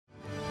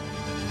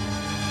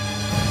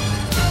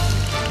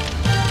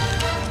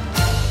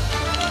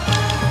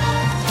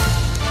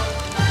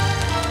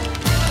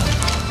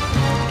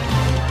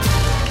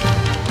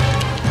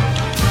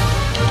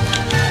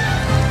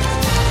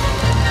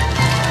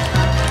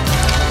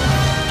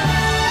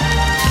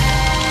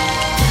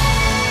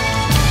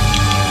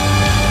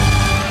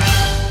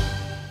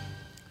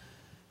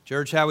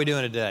Church, how are we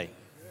doing today?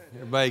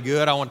 Everybody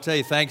good? I want to tell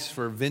you thanks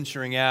for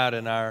venturing out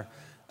in our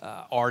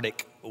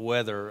Arctic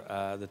weather.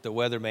 That the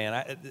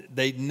weatherman,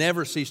 they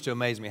never cease to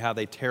amaze me how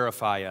they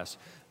terrify us.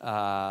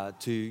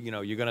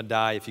 You're going to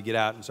die if you get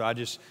out. And so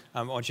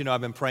I want you to know I've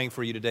been praying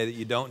for you today that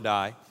you don't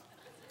die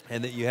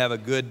and that you have a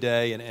good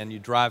day and you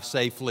drive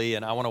safely.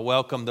 And I want to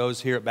welcome those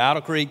here at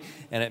Battle Creek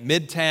and at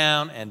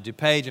Midtown and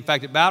DuPage. In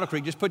fact, at Battle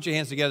Creek, just put your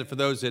hands together for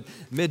those at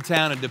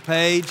Midtown and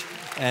DuPage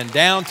and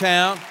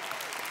downtown.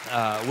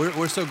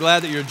 We're so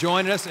glad that you're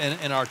joining us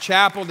in our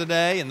chapel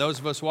today, and those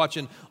of us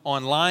watching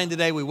online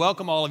today. We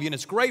welcome all of you, and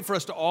it's great for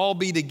us to all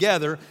be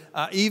together,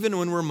 even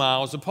when we're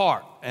miles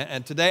apart.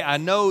 And today, I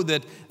know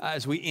that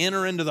as we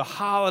enter into the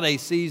holiday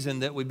season,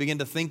 that we begin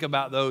to think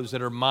about those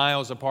that are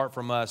miles apart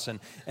from us,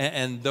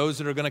 and those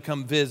that are going to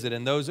come visit,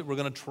 and those that we're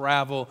going to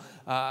travel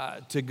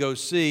to go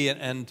see.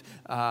 And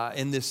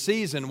in this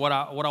season, what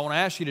I want to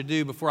ask you to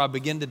do before I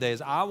begin today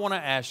is I want to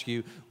ask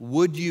you,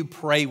 would you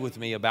pray with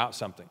me about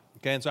something?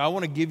 Okay, and so I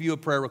want to give you a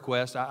prayer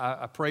request.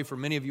 I pray for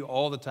many of you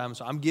all the time,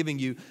 so I'm giving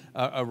you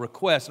a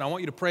request, and I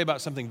want you to pray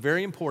about something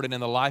very important in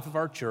the life of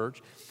our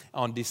church.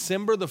 On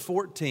December the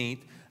 14th,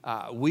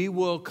 we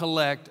will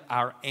collect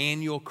our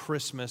annual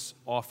Christmas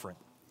offering.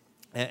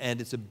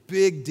 And it's a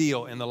big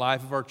deal in the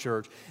life of our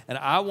church. And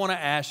I want to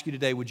ask you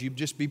today, would you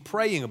just be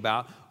praying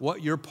about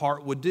what your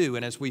part would do?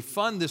 And as we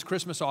fund this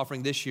Christmas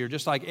offering this year,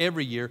 just like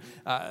every year,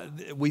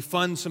 we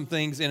fund some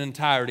things in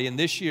entirety. And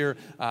this year,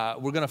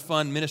 we're going to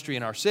fund ministry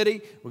in our city,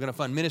 we're going to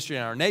fund ministry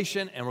in our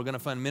nation, and we're going to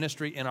fund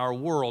ministry in our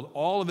world,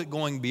 all of it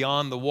going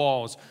beyond the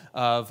walls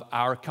of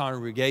our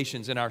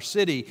congregations. In our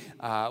city,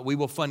 we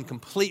will fund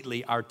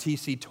completely our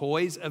TC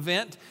Toys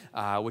event,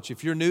 which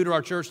if you're new to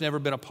our church, never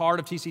been a part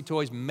of TC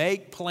Toys,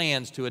 make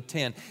plans to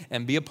attend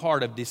and be a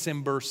part of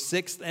December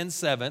 6th and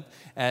 7th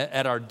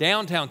at our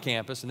downtown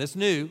campus. And it's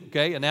new,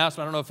 okay,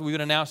 announcement. I don't know if we've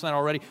announced that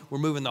already. We're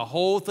moving the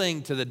whole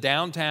thing to the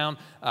downtown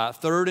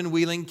 3rd and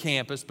Wheeling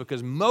campus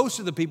because most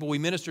of the people we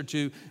minister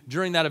to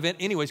during that event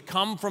anyways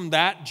come from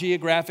that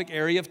geographic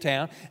area of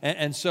town.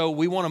 And so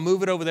we want to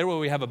move it over there where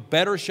we have a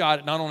better shot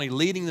at not only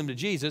leading them to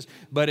Jesus,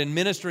 but in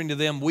ministering to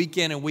them week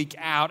in and week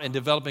out and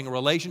developing a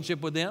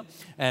relationship with them.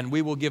 And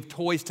we will give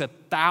toys to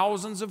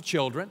thousands of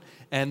children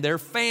and their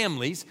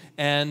families,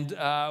 and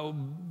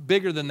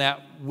bigger than that,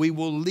 we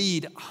will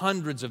lead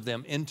hundreds of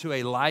them into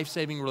a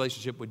life-saving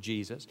relationship with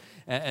Jesus.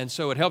 And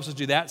so it helps us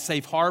do that.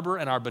 Safe Harbor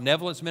and our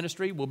benevolence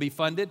ministry will be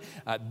funded.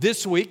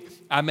 This week,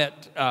 I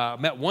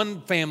met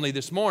one family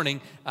this morning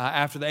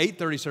after the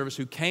 8:30 service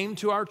who came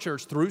to our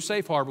church through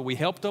Safe Harbor. We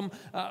helped them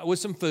with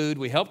some food.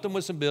 We helped them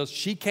with some bills.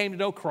 She came to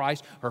know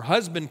Christ. Her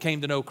husband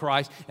came to know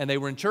Christ, and they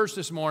were in church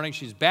this morning.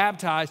 She's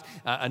baptized.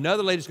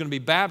 Another lady's going to be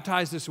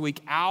baptized this week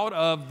out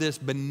of this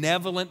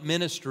benevolent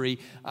ministry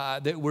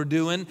that we're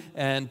doing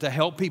and to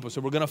help people.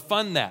 So we're going to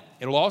fund that.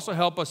 It'll also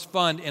help us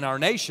fund in our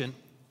nation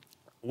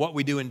what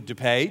we do in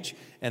DuPage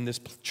and this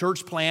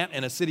church plant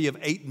in a city of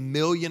 8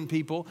 million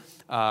people,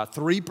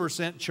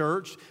 3%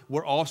 church.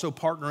 We're also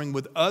partnering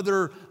with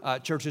other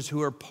churches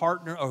who are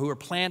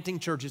planting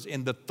churches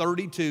in the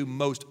 32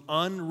 most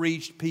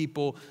unreached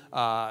people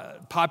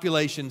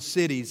population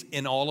cities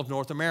in all of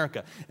North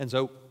America. And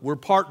so we're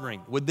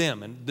partnering with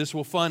them, and this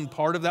will fund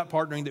part of that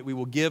partnering that we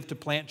will give to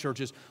plant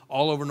churches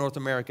all over North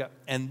America.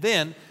 And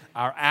then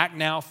our Act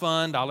Now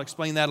fund, I'll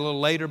explain that a little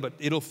later, but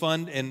it'll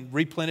fund and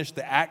replenish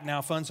the Act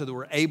Now fund so that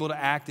we're able to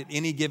act at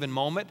any given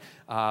moment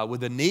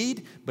with a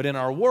need. But in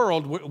our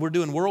world, we're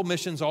doing world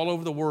missions all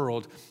over the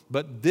world.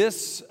 But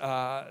this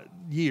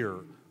year,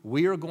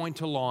 we are going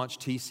to launch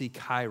TC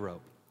Cairo.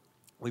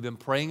 We've been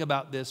praying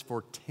about this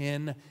for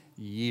 10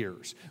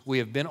 years. We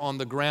have been on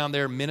the ground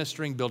there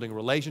ministering, building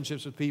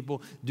relationships with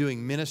people,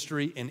 doing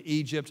ministry in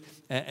Egypt,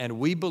 and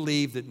we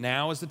believe that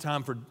now is the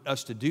time for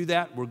us to do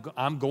that.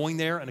 I'm going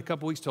there in a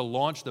couple weeks to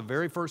launch the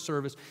very first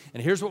service,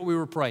 and here's what we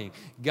were praying.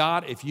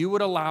 God, if you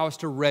would allow us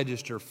to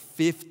register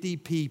 50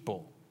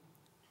 people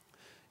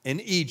in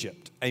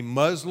Egypt, a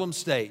Muslim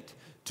state,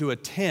 to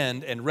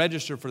attend and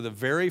register for the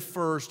very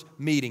first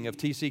meeting of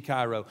TC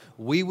Cairo,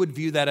 we would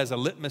view that as a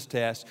litmus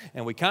test,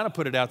 and we kind of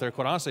put it out there,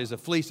 quite honestly, as a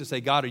fleece to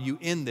say, God, are you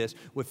in this?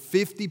 With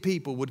 50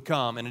 people would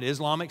come in an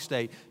Islamic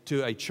state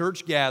to a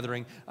church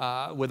gathering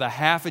with a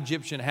half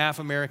Egyptian, half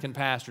American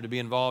pastor to be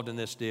involved in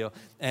this deal.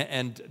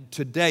 And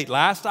to date,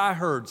 last I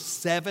heard,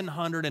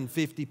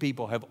 750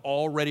 people have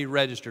already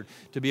registered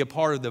to be a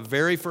part of the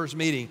very first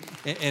meeting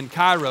in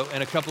Cairo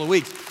in a couple of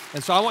weeks.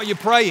 And so I want you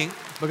praying,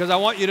 because I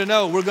want you to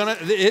know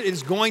it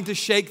is going to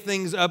shake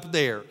things up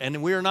there. And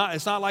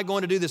it's not like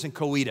going to do this in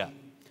Coweta.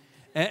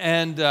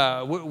 And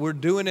we're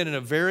doing it in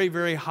a very,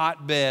 very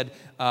hotbed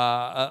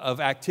of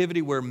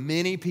activity where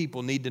many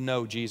people need to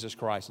know Jesus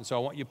Christ. And so I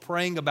want you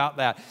praying about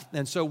that.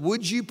 And so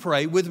would you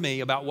pray with me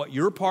about what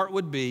your part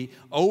would be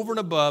over and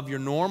above your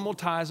normal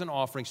tithes and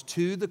offerings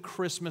to the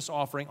Christmas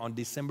offering on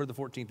December the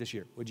 14th this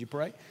year? Would you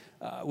pray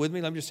with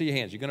me? Let me just see your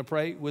hands. You're going to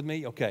pray with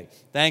me? Okay.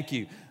 Thank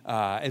you.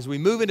 As we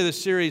move into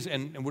this series,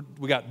 and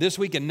we got this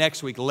week and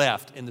next week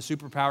left in the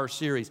Superpower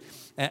series,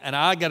 and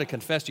I got to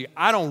confess to you,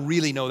 I don't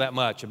really know that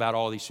much about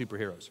all these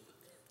superheroes.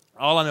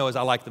 All I know is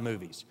I like the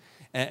movies.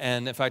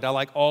 And in fact, I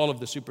like all of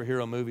the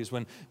superhero movies.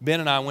 When Ben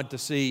and I went to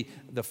see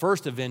the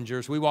first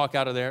Avengers, we walk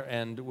out of there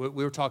and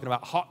we were talking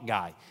about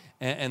Hawkeye.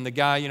 And the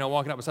guy,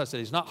 walking up beside us said,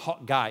 he's not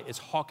Hawkeye, it's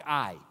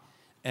Hawkeye.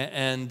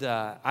 And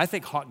I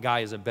think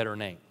Hawkeye is a better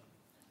name.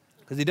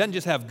 Because he doesn't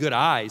just have good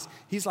eyes,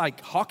 he's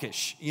like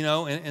hawkish,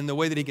 in the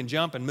way that he can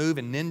jump and move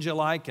and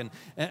ninja-like. And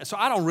so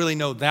I don't really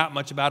know that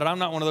much about it. I'm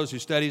not one of those who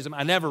studies them.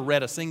 I never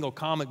read a single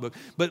comic book.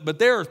 But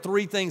there are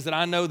three things that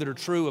I know that are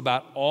true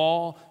about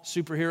all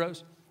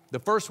superheroes. The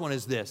first one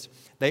is this: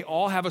 they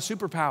all have a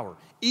superpower.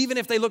 Even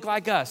if they look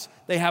like us,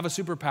 they have a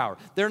superpower.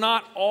 They're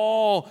not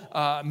all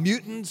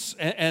mutants,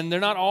 and they're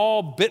not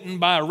all bitten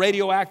by a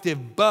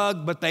radioactive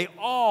bug, but they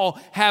all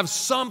have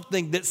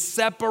something that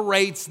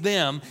separates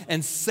them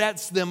and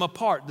sets them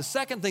apart. The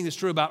second thing that's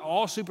true about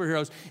all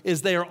superheroes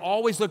is they are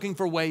always looking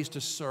for ways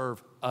to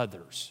serve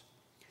others.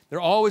 They're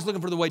always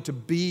looking for the way to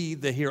be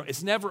the hero.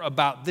 It's never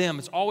about them.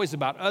 It's always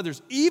about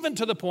others, even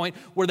to the point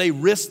where they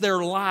risk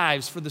their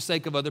lives for the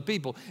sake of other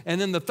people. And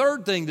then the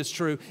third thing that's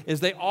true is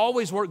they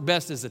always work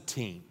best as a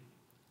team.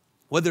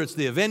 Whether it's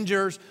the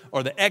Avengers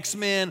or the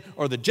X-Men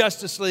or the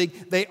Justice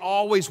League, they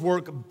always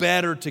work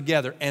better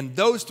together. And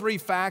those three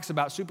facts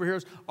about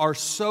superheroes are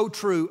so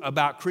true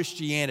about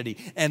Christianity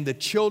and the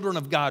children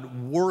of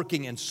God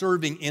working and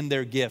serving in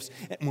their gifts.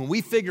 And when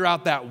we figure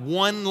out that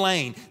one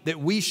lane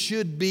that we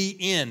should be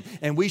in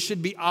and we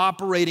should be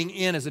operating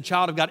in as a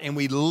child of God, and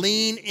we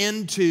lean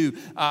into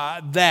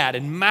that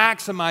and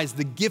maximize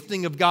the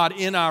gifting of God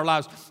in our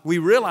lives, we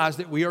realize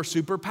that we are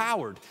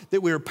superpowered,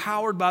 that we are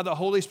powered by the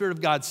Holy Spirit of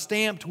God,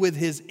 stamped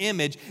with His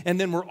image, and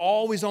then we're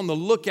always on the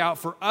lookout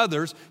for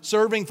others,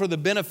 serving for the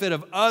benefit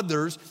of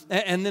others,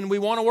 and then we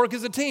want to work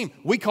as a team.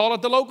 We call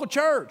it the local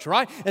church,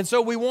 right? And so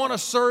we want to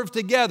serve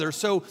together.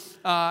 So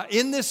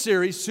in this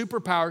series,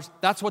 Superpowers,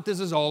 that's what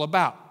this is all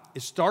about.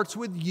 It starts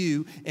with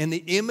you and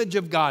the image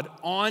of God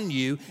on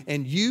you,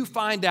 and you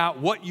find out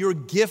what your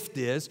gift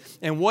is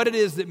and what it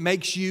is that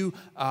makes you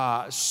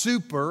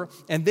super,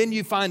 and then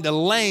you find a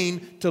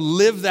lane to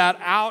live that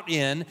out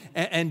in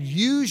and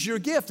use your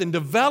gift and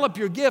develop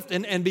your gift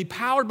and be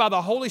powered by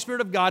the Holy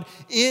Spirit of God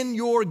in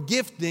your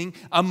gifting.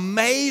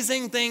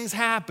 Amazing things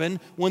happen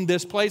when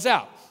this plays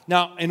out.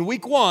 Now, in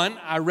week 1,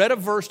 I read a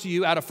verse to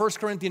you out of 1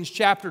 Corinthians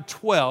chapter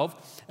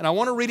 12, and I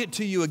want to read it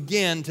to you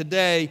again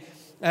today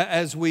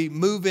as we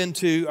move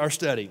into our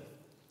study.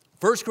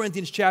 1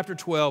 Corinthians chapter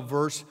 12,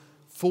 verse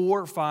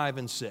 4, 5,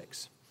 and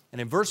 6.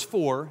 And in verse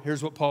 4,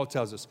 here's what Paul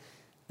tells us.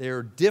 There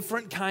are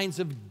different kinds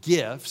of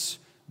gifts,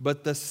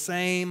 but the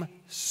same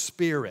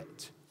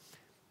Spirit.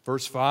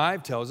 Verse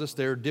 5 tells us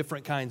there are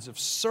different kinds of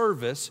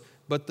service,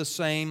 but the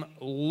same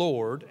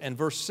Lord. And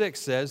verse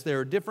 6 says there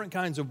are different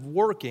kinds of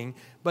working,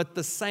 but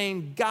the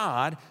same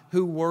God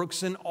who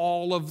works in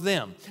all of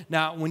them.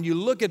 Now, when you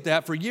look at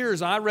that, for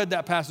years I read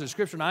that passage of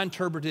Scripture and I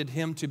interpreted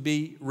him to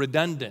be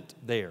redundant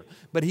there.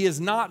 But he is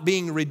not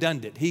being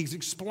redundant. He's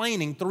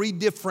explaining three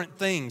different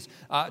things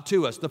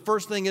to us. The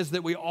first thing is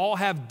that we all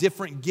have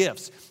different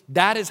gifts.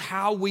 That is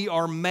how we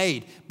are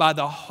made, by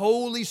the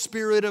Holy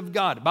Spirit of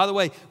God. By the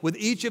way, with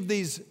each of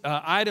these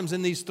items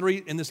in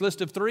this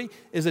list of three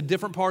is a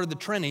different part of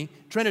the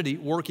Trinity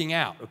working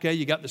out. Okay,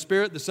 you got the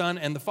Spirit, the Son,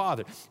 and the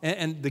Father.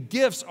 And the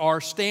gifts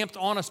are stamped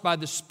on us by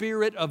the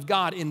Spirit of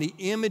God in the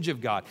image of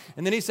God.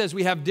 And then he says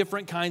we have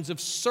different kinds of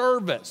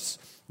service.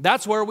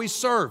 That's where we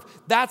serve.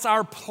 That's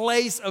our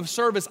place of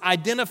service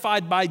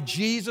identified by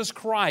Jesus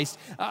Christ,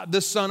 the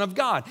Son of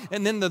God.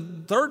 And then the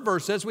third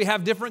verse says we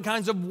have different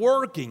kinds of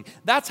working.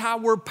 That's how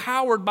we're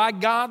powered by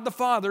God the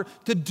Father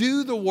to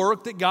do the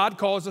work that God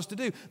calls us to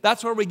do.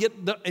 That's where we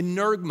get the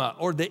energma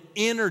or the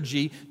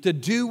energy to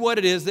do what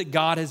it is that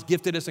God has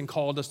gifted us and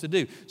called us to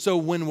do. So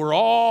when we're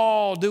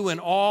all doing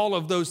all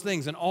of those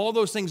things and all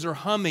those things are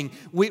humming,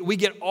 we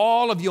get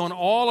all of you on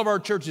all of our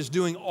churches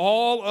doing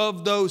all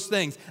of those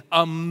things.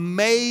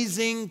 Amazing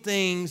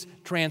things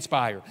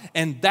transpire.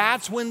 And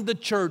that's when the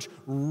church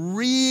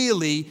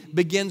really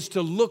begins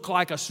to look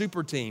like a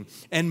super team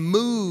and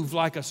move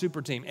like a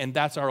super team. And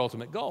that's our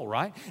ultimate goal,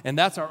 right? And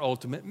that's our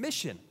ultimate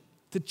mission,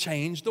 to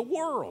change the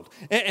world.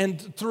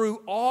 And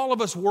through all of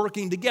us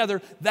working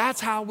together,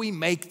 that's how we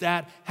make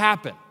that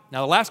happen.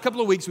 Now, the last couple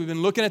of weeks, we've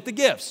been looking at the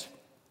gifts.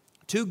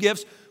 2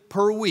 gifts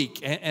per week.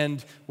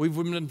 And we've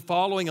been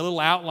following a little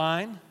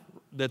outline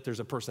that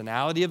there's a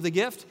personality of the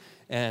gift.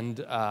 And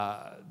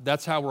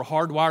that's how we're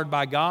hardwired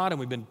by God. And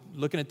we've been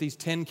looking at these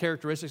 10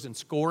 characteristics and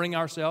scoring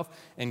ourselves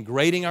and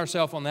grading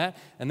ourselves on that.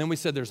 And then we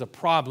said there's a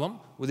problem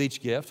with each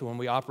gift when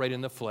we operate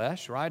in the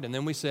flesh, right? And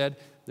then we said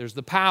there's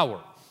the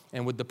power.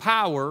 And with the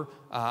power,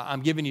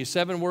 I'm giving you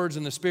 7 words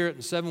in the Spirit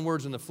and 7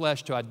 words in the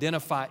flesh to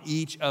identify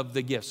each of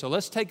the gifts. So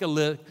let's take a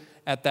look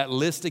at that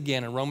list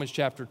again in Romans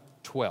chapter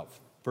 12,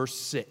 verse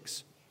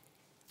 6.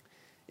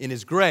 In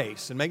His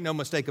grace, and make no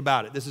mistake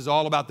about it, this is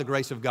all about the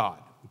grace of God.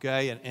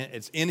 Okay, and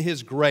it's in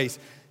His grace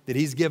that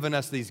He's given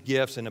us these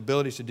gifts and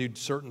abilities to do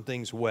certain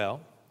things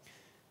well.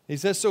 He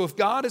says, so if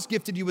God has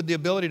gifted you with the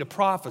ability to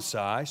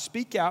prophesy,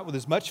 speak out with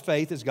as much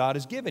faith as God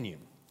has given you.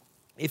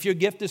 If your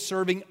gift is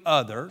serving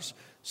others,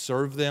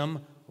 serve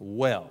them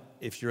well.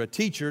 If you're a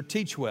teacher,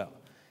 teach well.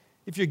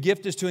 If your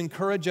gift is to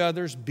encourage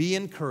others, be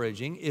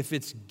encouraging. If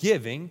it's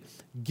giving,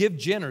 give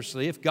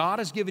generously. If God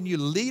has given you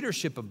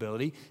leadership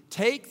ability,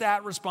 take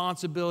that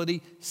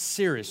responsibility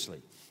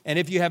seriously. And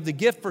if you have the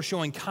gift for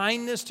showing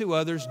kindness to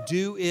others,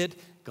 do it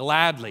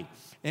gladly.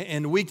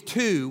 In week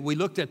 2, we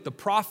looked at the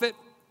prophet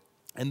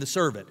and the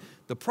servant.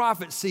 The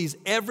prophet sees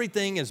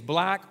everything as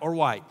black or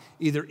white,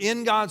 either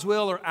in God's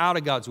will or out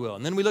of God's will.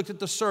 And then we looked at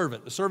the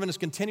servant. The servant is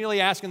continually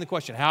asking the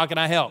question, how can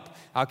I help?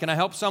 How can I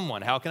help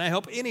someone? How can I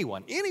help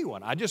anyone?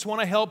 Anyone. I just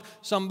want to help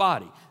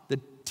somebody. The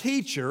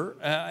teacher,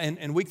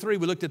 in week 3,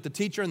 we looked at the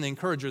teacher and the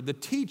encourager. The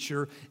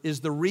teacher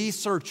is the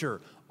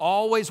researcher,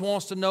 always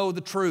wants to know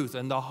the truth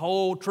and the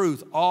whole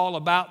truth, all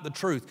about the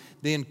truth.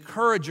 The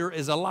encourager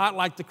is a lot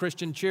like the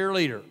Christian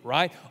cheerleader,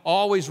 right?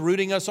 Always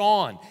rooting us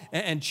on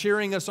and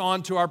cheering us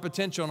on to our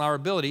potential and our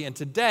ability. And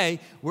today,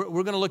 we're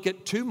going to look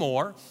at 2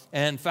 more.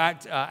 And in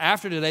fact,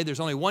 after today, there's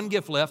only 1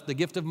 gift left, the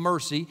gift of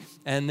mercy,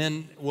 and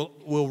then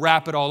we'll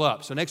wrap it all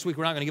up. So next week,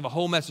 we're not going to give a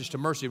whole message to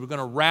mercy. We're going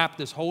to wrap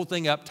this whole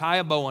thing up, tie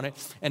a bow on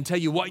it, and tell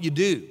you what you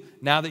do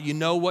now that you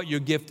know what your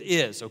gift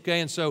is,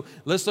 okay? And so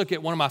let's look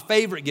at one of my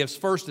favorite gifts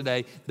first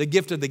today, the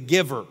gift of the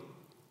giver.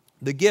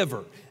 The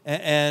giver.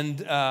 And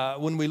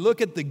when we look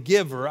at the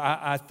giver,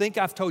 I think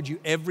I've told you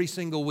every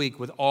single week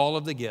with all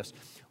of the gifts,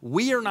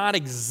 we are not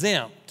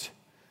exempt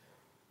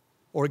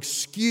or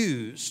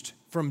excused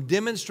from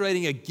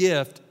demonstrating a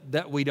gift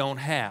that we don't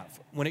have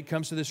when it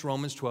comes to this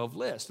Romans 12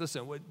 list.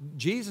 Listen,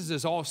 Jesus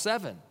is all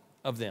 7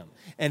 of them.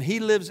 And He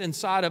lives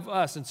inside of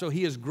us. And so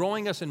He is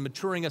growing us and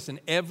maturing us in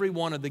every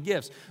one of the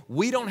gifts.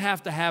 We don't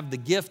have to have the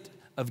gift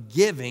of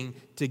giving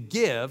to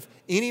give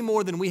any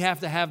more than we have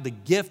to have the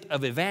gift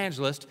of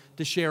evangelist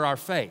to share our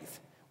faith.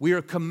 We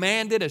are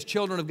commanded as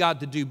children of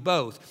God to do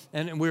both.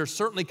 And we are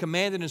certainly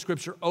commanded in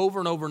Scripture over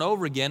and over and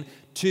over again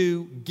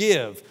to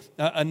give.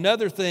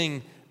 Another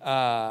thing,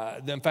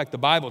 in fact, the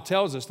Bible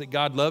tells us that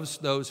God loves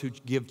those who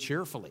give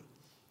cheerfully.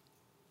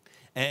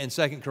 And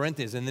 2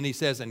 Corinthians, and then he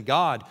says, and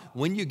God,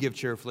 when you give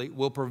cheerfully,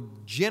 will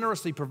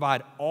generously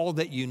provide all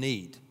that you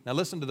need. Now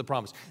listen to the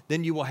promise.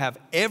 Then you will have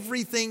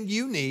everything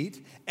you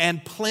need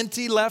and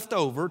plenty left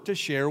over to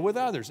share with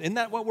others. Isn't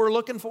that what we're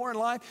looking for in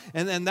life?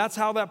 And that's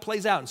how that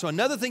plays out. And so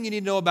another thing you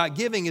need to know about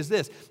giving is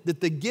this, that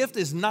the gift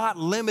is not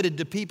limited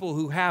to people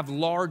who have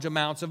large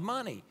amounts of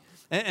money.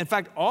 In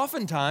fact,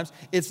 oftentimes,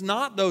 it's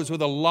not those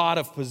with a lot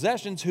of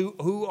possessions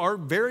who are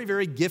very,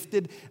 very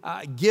gifted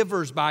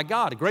givers by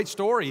God. A great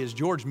story is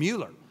George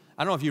Mueller.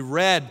 I don't know if you've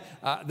read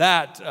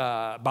that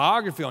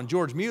biography on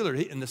George Mueller.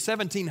 In the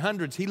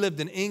 1700s, he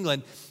lived in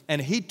England,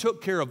 and he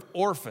took care of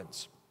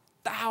orphans,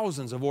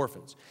 thousands of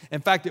orphans.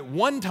 In fact, at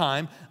one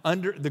time,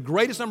 the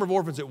greatest number of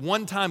orphans at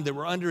one time that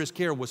were under his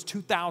care was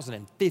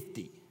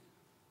 2,050.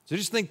 So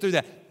just think through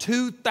that,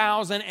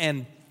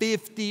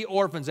 2,050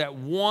 orphans at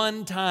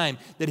one time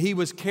that he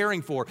was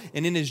caring for.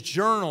 And in his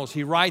journals,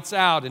 he writes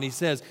out and he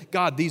says,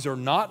 God, these are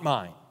not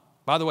mine.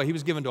 By the way, he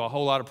was given to a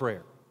whole lot of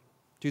prayer.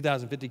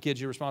 2,050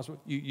 kids you're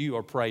responsible? You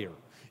are prayer.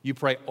 You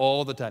pray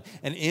all the time.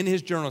 And in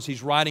his journals,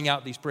 he's writing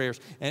out these prayers.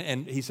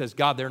 And he says,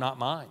 God, they're not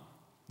mine.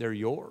 They're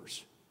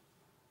yours.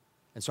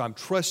 And so I'm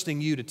trusting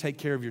you to take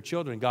care of your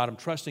children. God, I'm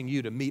trusting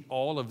you to meet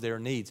all of their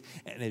needs.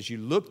 And as you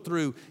look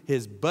through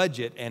his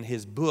budget and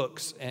his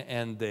books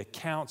and the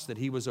accounts that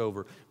he was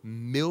over,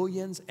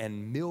 millions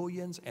and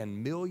millions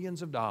and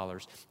millions of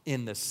dollars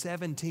in the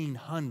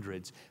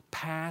 1700s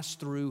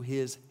passed through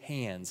his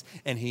hands.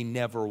 And he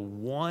never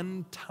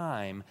one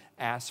time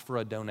asked for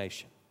a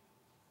donation.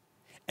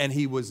 And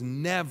he was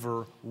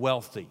never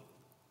wealthy.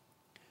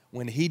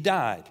 When he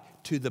died,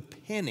 to the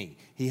penny,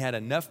 he had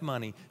enough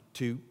money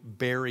to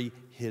bury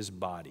his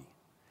body.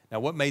 Now,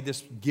 what made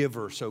this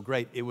giver so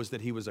great? It was that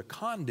he was a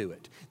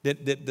conduit,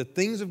 that the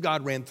things of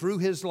God ran through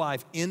his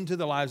life into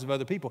the lives of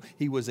other people.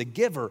 He was a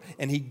giver,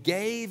 and he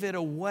gave it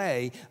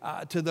away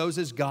to those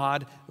as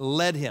God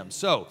led him.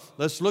 So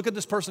let's look at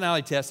this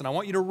personality test, and I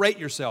want you to rate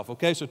yourself,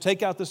 okay? So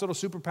take out this little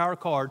superpower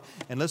card,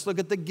 and let's look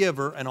at the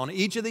giver. And on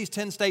each of these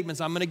 10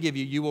 statements I'm going to give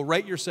you, you will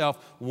rate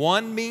yourself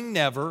 1 being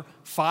never,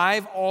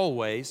 5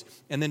 always,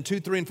 and then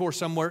 2, 3, and 4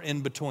 somewhere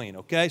in between,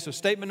 okay? So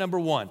statement number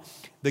 1.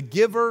 The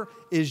giver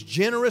is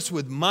generous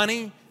with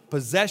money,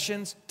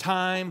 possessions,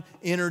 time,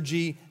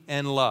 energy,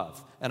 and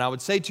love. And I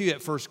would say to you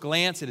at first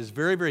glance, it is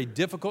very, very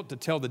difficult to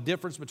tell the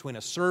difference between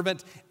a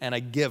servant and a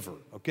giver,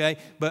 okay?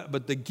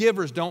 But the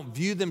givers don't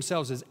view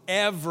themselves as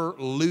ever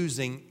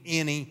losing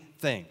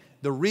anything.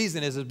 The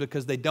reason is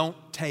because they don't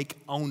take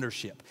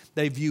ownership.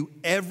 They view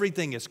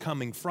everything as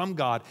coming from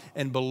God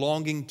and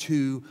belonging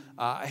to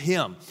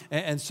Him.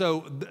 And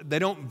so they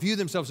don't view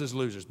themselves as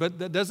losers. But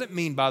that doesn't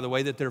mean, by the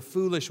way, that they're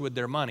foolish with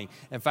their money.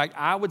 In fact,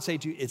 I would say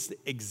to you, it's the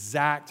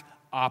exact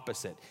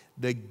opposite.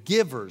 The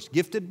givers,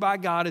 gifted by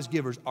God as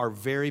givers, are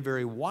very,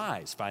 very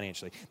wise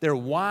financially. They're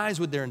wise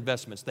with their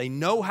investments. They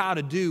know how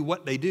to do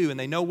what they do, and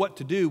they know what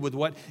to do with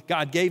what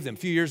God gave them. A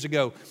few years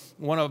ago,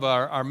 one of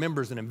our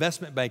members, an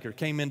investment banker,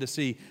 came in to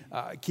see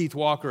Keith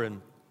Walker,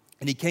 and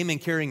And he came in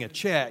carrying a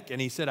check,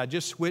 and he said, I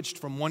just switched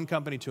from one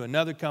company to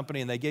another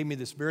company, and they gave me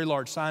this very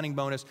large signing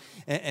bonus.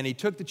 And he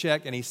took the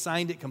check, and he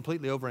signed it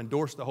completely over,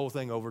 endorsed the whole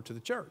thing over to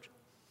the church.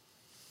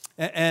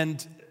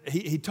 And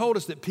he told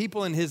us that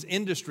people in his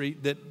industry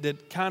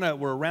that kind of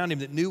were around him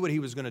that knew what he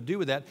was going to do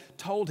with that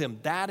told him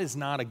that is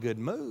not a good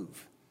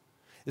move.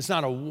 It's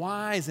not a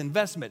wise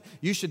investment.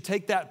 You should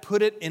take that,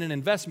 put it in an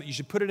investment. You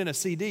should put it in a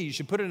CD. You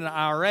should put it in an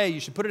IRA. You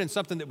should put it in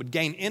something that would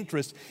gain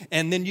interest,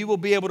 and then you will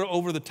be able to,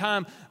 over the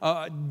time,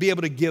 be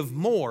able to give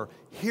more.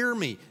 Hear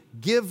me.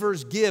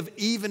 Givers give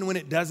even when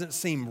it doesn't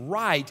seem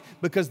right,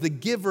 because the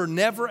giver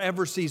never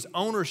ever sees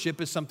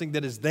ownership as something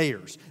that is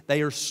theirs.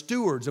 They are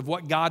stewards of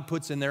what God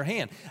puts in their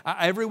hand.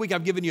 Every week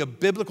I've given you a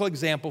biblical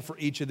example for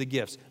each of the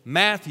gifts.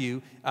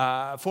 Matthew,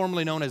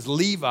 formerly known as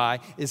Levi,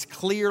 is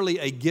clearly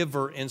a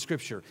giver in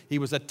Scripture. He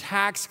was a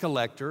tax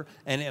collector,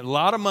 and a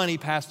lot of money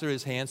passed through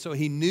his hands, so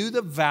he knew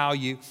the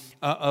value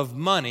of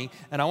money.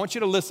 And I want you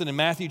to listen in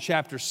Matthew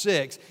chapter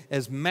 6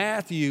 as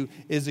Matthew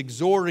is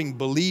exhorting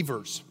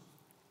believers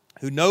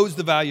who knows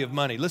the value of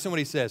money. Listen what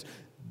he says.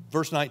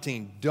 Verse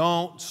 19,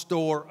 don't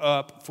store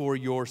up for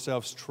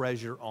yourselves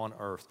treasure on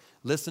earth.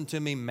 Listen to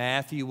me,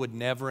 Matthew would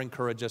never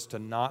encourage us to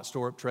not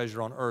store up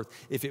treasure on earth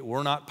if it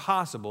were not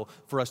possible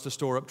for us to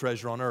store up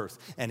treasure on earth.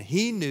 And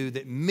he knew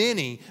that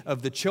many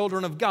of the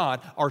children of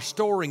God are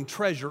storing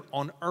treasure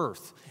on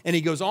earth. And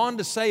he goes on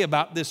to say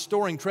about this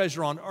storing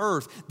treasure on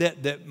earth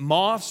that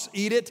moths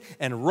eat it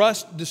and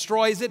rust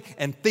destroys it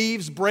and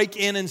thieves break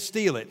in and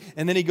steal it.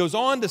 And then he goes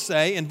on to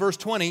say in verse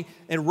 20,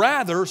 and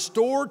rather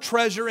store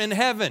treasure in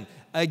heaven.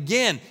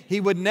 Again, he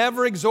would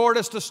never exhort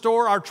us to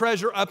store our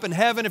treasure up in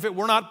heaven if it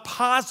were not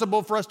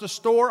possible for us to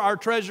store our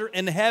treasure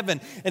in heaven.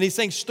 And he's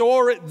saying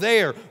store it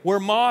there where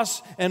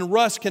moss and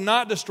rust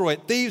cannot destroy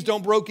it. Thieves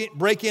don't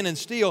break in and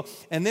steal.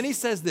 And then he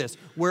says this,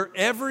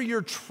 wherever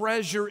your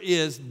treasure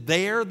is,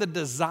 there the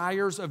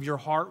desires of your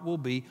heart will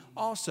be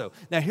also.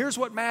 Now here's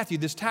what Matthew,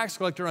 this tax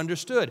collector,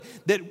 understood,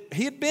 that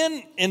he had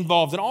been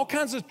involved in all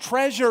kinds of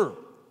treasure.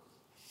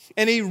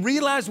 And he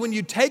realized when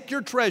you take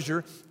your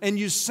treasure and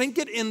you sink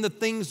it in the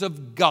things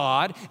of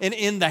God and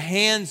in the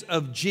hands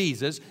of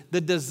Jesus,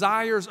 the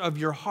desires of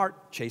your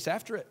heart chase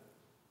after it.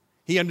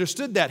 He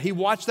understood that. He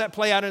watched that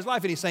play out in his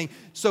life, and he's saying,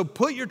 so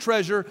put your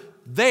treasure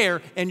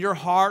there and your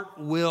heart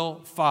will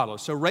follow.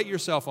 So rate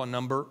yourself on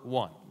number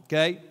 1,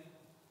 okay?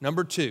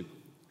 Number 2,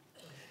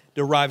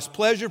 derives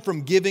pleasure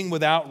from giving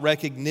without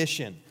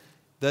recognition.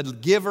 The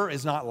giver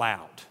is not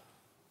loud.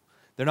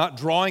 They're not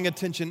drawing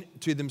attention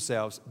to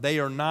themselves. They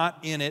are not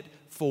in it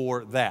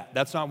for that.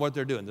 That's not what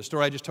they're doing. The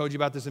story I just told you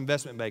about this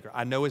investment banker,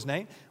 I know his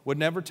name, would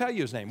never tell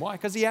you his name. Why?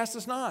 Because he asked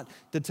us not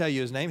to tell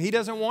you his name. He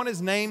doesn't want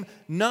his name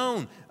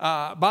known.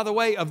 By the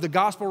way, of the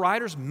gospel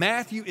writers,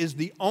 Matthew is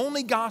the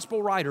only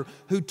gospel writer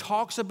who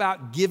talks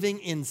about giving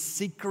in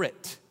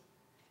secret.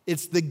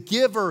 It's the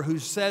giver who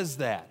says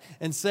that,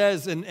 and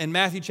says in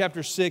Matthew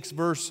chapter 6,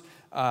 verse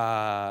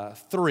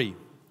 3,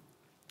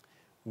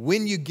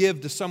 when you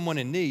give to someone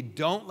in need,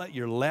 don't let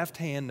your left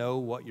hand know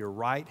what your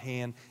right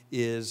hand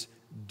is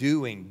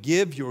doing.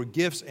 Give your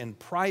gifts in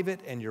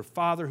private, and your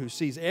Father who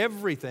sees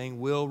everything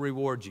will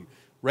reward you.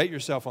 Rate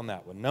yourself on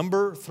that one.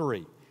 Number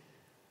 3,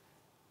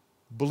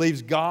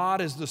 believes God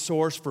is the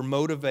source for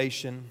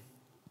motivation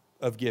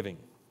of giving.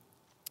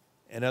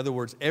 In other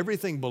words,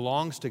 everything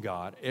belongs to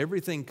God,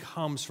 everything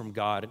comes from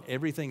God, and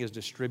everything is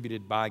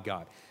distributed by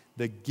God.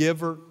 The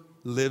giver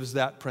lives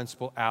that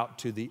principle out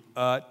to the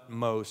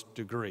utmost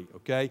degree,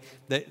 okay?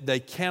 They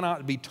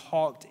cannot be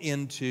talked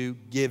into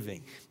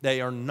giving.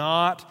 They are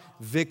not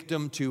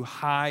victim to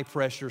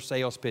high-pressure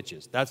sales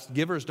pitches.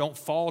 Givers don't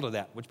fall to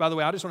that, which, by the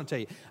way, I just want to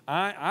tell you,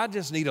 I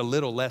just need a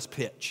little less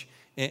pitch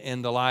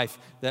in the life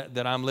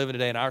that I'm living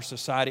today in our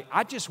society.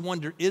 I just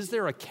wonder, is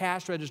there a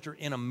cash register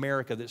in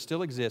America that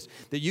still exists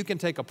that you can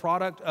take a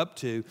product up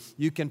to,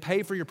 you can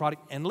pay for your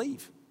product, and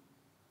leave?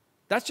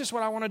 That's just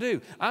what I want to do.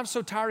 I'm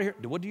so tired of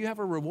hearing, do you have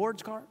a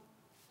rewards card?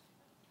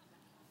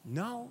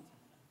 No,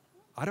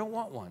 I don't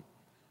want one.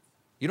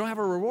 You don't have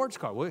a rewards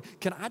card. Well,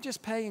 can I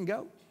just pay and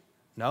go?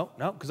 No,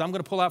 because I'm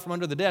going to pull out from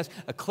under the desk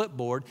a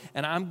clipboard,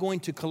 and I'm going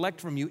to collect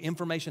from you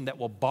information that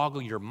will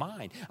boggle your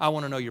mind. I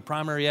want to know your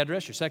primary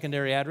address, your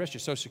secondary address, your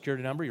social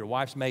security number, your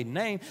wife's maiden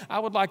name. I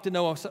would like to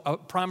know a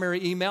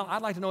primary email.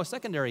 I'd like to know a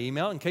secondary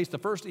email in case the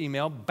first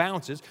email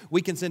bounces.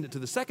 We can send it to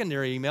the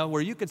secondary email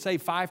where you could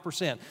save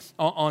 5%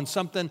 on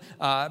something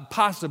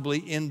possibly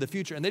in the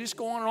future. And they just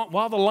go on and on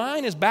while the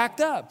line is backed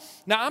up.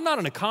 Now, I'm not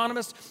an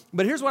economist,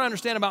 but here's what I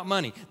understand about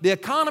money. The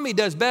economy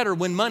does better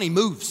when money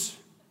moves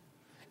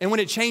and when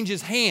it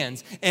changes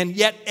hands. And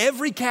yet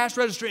every cash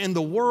register in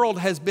the world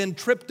has been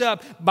tripped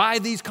up by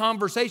these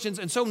conversations.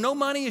 And so no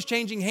money is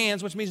changing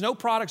hands, which means no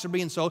products are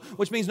being sold,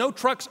 which means no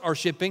trucks are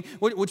shipping,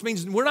 which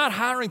means we're not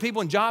hiring people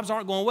and jobs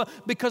aren't going well,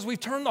 because we've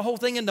turned the whole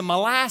thing into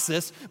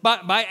molasses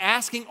by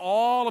asking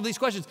all of these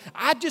questions.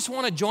 I just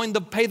want to join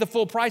the pay the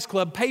full price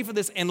club, pay for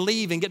this, and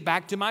leave and get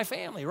back to my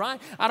family, right?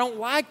 I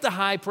don't like the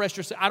high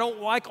pressure. I don't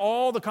like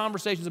all the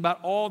conversations about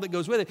all that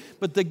goes with it.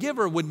 But the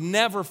giver would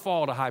never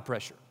fall to high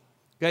pressure.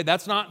 Okay,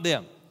 that's not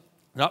them.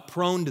 Not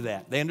prone to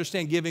that. They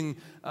understand giving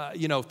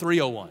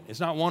 301. It's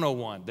not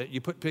 101, that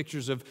you put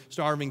pictures of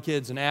starving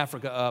kids in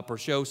Africa up or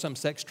show some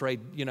sex trade,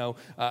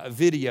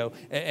 video,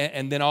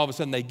 and then all of a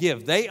sudden they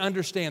give. They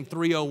understand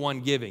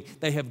 301 giving.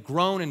 They have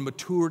grown and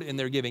matured in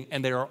their giving,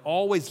 and they are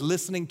always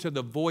listening to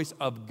the voice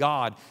of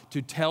God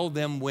to tell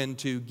them when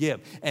to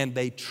give. And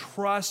they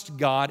trust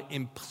God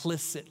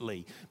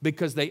implicitly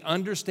because they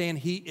understand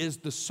He is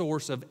the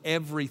source of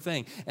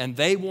everything, and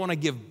they want to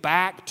give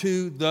back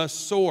to the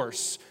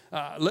source.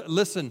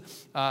 Listen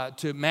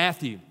to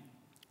Matthew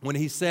when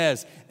he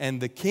says,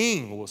 and the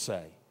king will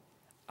say,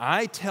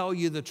 I tell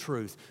you the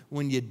truth,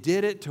 when you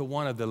did it to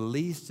one of the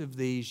least of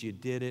these, you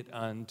did it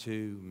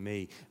unto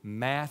me.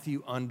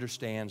 Matthew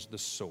understands the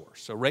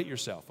source. So rate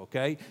yourself,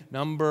 okay?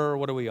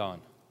 What are we on?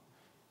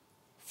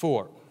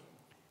 4.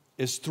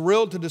 Is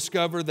thrilled to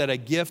discover that a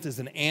gift is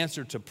an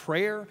answer to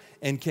prayer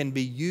and can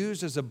be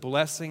used as a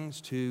blessing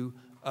to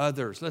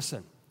others.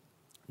 Listen.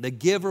 The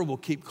giver will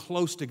keep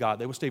close to God.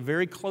 They will stay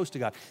very close to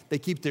God. They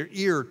keep their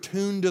ear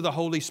tuned to the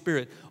Holy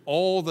Spirit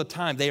all the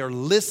time. They are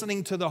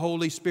listening to the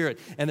Holy Spirit,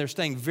 and they're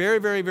staying very,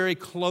 very, very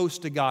close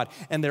to God.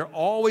 And they're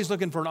always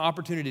looking for an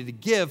opportunity to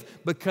give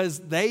because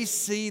they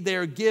see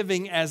their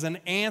giving as an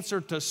answer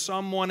to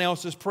someone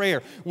else's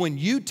prayer. When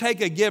you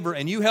take a giver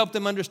and you help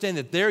them understand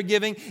that their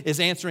giving is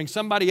answering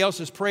somebody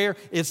else's prayer,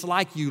 it's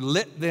like you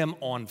lit them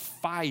on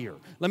fire.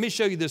 Let me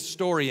show you this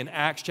story in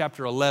Acts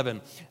chapter 11,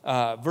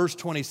 verse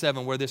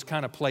 27, where this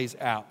kind of plays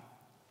out.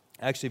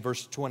 Actually,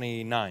 verse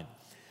 29.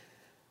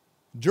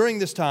 During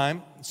this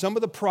time, some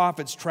of the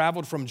prophets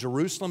traveled from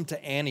Jerusalem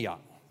to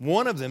Antioch.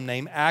 One of them,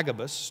 named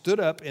Agabus, stood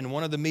up in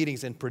one of the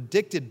meetings and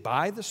predicted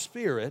by the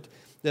Spirit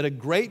that a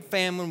great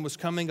famine was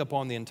coming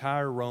upon the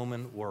entire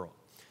Roman world.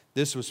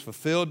 This was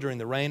fulfilled during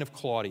the reign of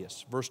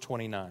Claudius. Verse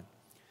 29.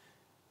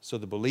 So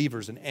the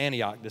believers in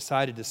Antioch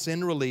decided to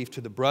send relief to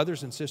the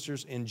brothers and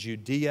sisters in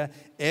Judea,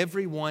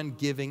 everyone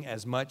giving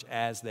as much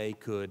as they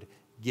could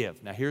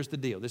give. Now here's the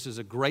deal. This is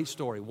a great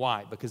story.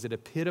 Why? Because it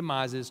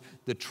epitomizes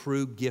the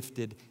true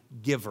gifted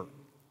giver.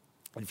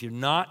 And if you're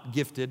not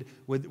gifted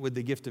with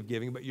the gift of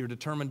giving, but you're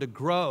determined to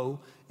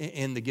grow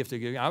in the gift of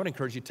giving, I would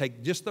encourage you to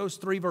take just those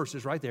 3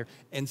 verses right there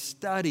and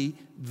study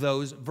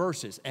those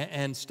verses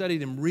and study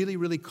them really,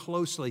 really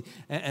closely.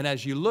 And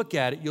as you look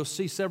at it, you'll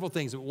see several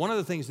things. One of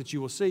the things that you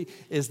will see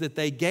is that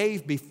they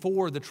gave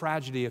before the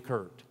tragedy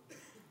occurred.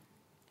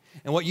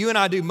 And what you and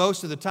I do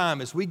most of the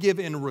time is we give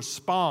in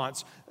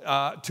response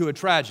to a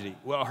tragedy.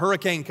 Well, a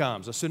hurricane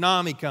comes, a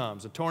tsunami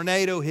comes, a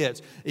tornado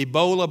hits,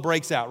 Ebola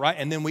breaks out, right?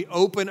 And then we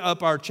open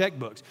up our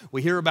checkbooks.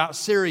 We hear about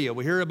Syria,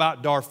 we hear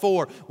about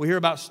Darfur, we hear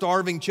about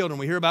starving children,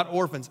 we hear about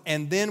orphans,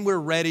 and then we're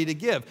ready to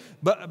give.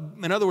 But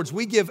in other words,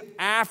 we give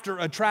after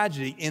a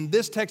tragedy. In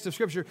this text of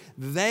Scripture,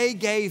 they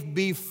gave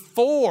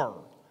before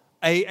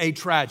a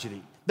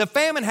tragedy. The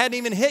famine hadn't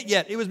even hit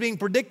yet. It was being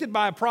predicted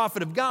by a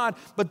prophet of God,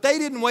 but they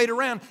didn't wait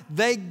around.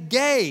 They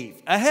gave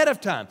ahead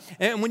of time.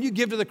 And when you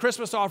give to the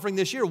Christmas offering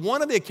this year,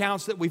 one of the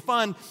accounts that we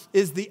fund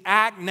is the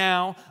Act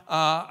Now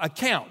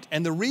account.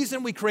 And the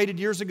reason we created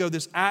years ago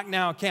this Act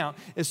Now account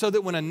is so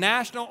that when a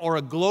national or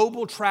a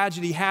global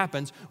tragedy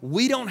happens,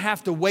 we don't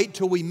have to wait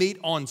till we meet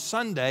on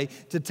Sunday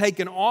to take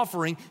an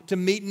offering to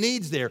meet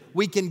needs there.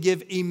 We can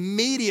give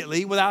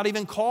immediately without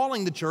even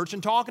calling the church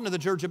and talking to the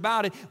church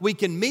about it. We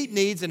can meet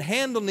needs and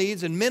handle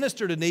needs and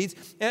minister to needs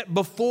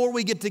before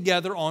we get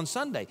together on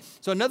Sunday.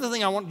 So another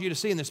thing I want you to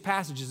see in this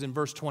passage is in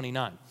verse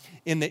 29.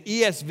 In the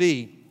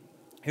ESV,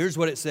 here's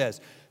what it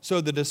says. So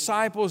the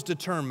disciples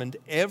determined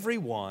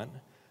everyone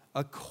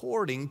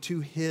according to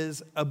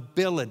his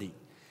ability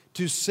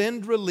to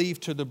send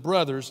relief to the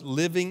brothers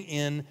living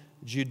in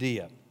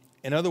Judea.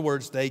 In other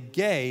words, they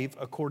gave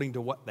according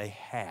to what they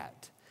had.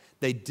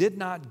 They did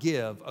not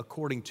give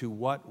according to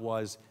what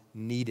was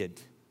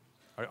needed.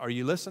 Are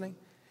you listening?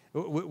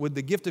 With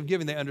the gift of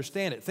giving, they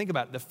understand it. Think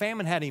about it. The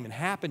famine hadn't even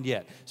happened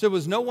yet. So there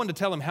was no one to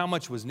tell them how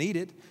much was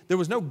needed. There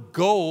was no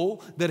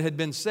goal that had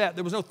been set.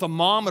 There was no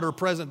thermometer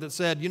present that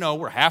said,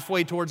 we're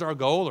halfway towards our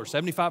goal or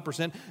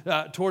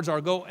 75% towards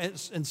our goal.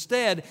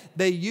 Instead,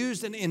 they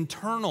used an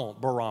internal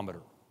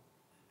barometer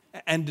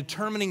and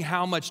determining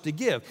how much to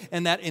give.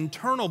 And that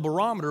internal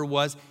barometer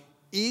was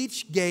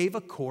each gave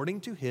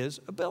according to his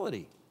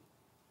ability.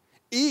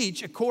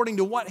 Each according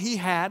to what he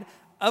had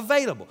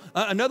available.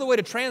 Another way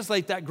to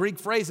translate that Greek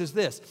phrase is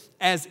this: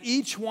 as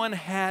each one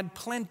had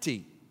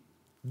plenty.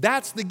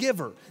 That's the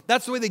giver.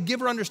 That's the way the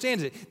giver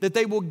understands it, that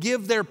they will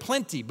give their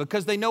plenty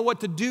because they know what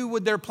to do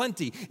with their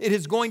plenty. It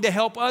is going to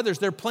help others.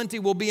 Their plenty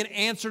will be an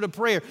answer to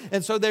prayer.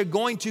 And so they're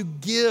going to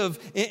give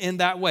in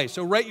that way.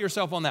 So rate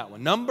yourself on that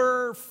one.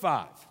 Number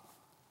 5.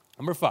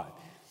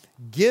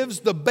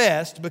 Gives the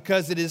best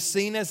because it is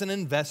seen as an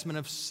investment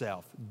of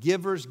self.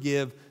 Givers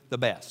give the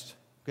best.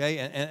 Okay,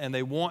 and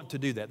they want to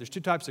do that. There's 2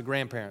 types of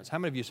grandparents. How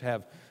many of you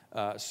have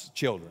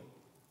children?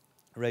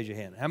 Raise your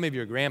hand. How many of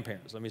you are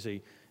grandparents? Let me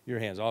see your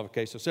hands.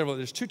 Okay, so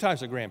there's 2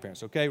 types of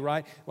grandparents, okay,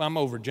 right? Well, I'm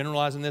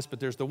overgeneralizing this, but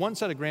there's the one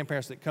set of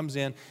grandparents that comes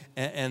in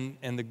and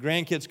the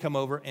grandkids come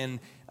over and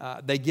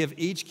they give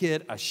each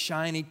kid a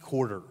shiny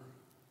quarter,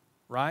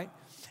 right?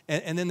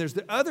 And then there's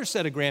the other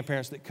set of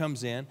grandparents that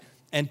comes in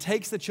and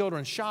takes the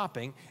children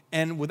shopping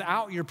and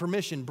without your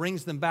permission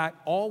brings them back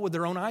all with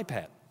their own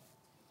iPad.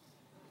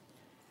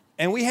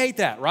 And we hate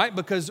that, right?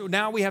 Because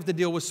now we have to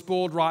deal with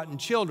spoiled, rotten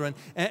children,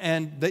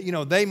 and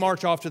they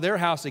march off to their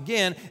house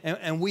again,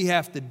 and we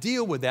have to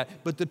deal with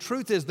that. But the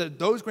truth is that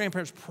those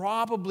grandparents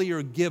probably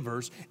are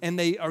givers, and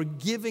they are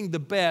giving the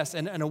best,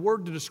 and a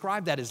word to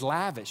describe that is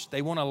lavish.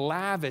 They want to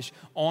lavish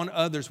on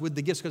others with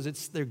the gifts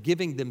because they're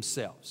giving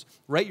themselves.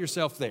 Rate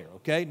yourself there,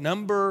 okay?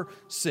 Number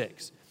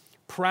 6,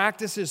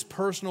 practices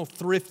personal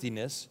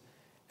thriftiness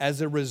as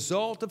a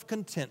result of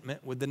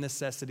contentment with the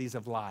necessities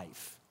of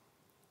life.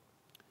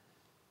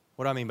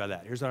 What do I mean by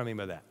that? Here's what I mean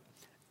by that.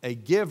 A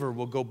giver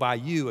will go buy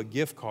you a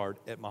gift card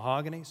at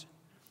Mahogany's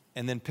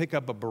and then pick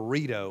up a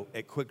burrito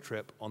at Quick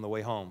Trip on the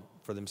way home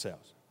for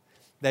themselves.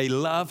 They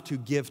love to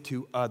give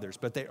to others,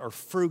 but they are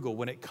frugal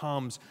when it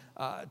comes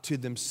to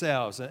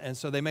themselves. And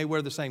so they may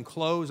wear the same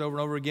clothes over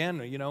and over again,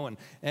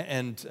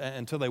 and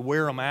until they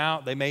wear them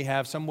out. They may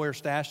have somewhere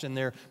stashed in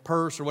their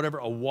purse or whatever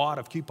a wad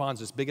of coupons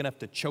that's big enough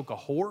to choke a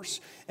horse.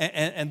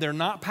 And they're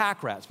not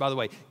pack rats. By the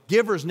way,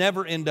 givers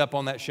never end up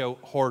on that show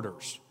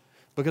hoarders,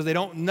 because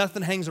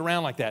nothing hangs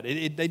around like that.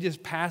 They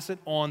just pass it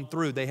on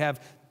through. They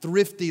have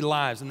thrifty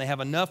lives, and they have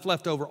enough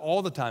left over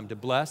all the time to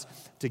bless,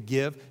 to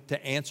give,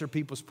 to answer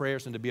people's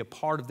prayers, and to be a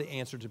part of the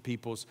answer to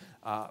people's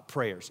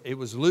prayers. It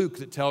was Luke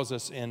that tells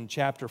us in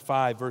chapter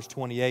 5, verse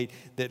 28,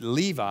 that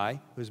Levi,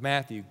 who's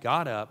Matthew,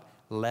 got up,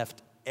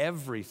 left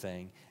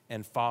everything,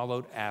 and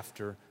followed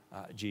after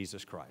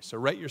Jesus Christ. So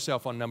rate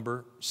yourself on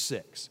number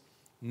 6.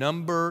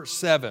 Number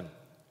 7.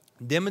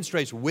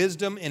 Demonstrates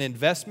wisdom in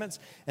investments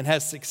and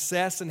has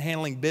success in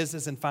handling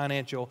business and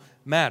financial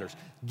matters.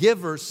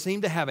 Givers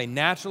seem to have a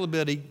natural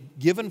ability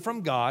given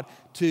from God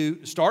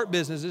to start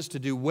businesses, to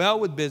do well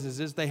with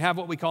businesses. They have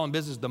what we call in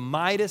business the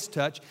Midas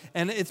touch,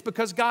 and it's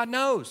because God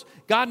knows.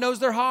 God knows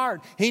their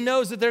heart. He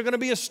knows that they're going to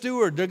be a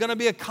steward. They're going to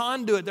be a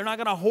conduit. They're not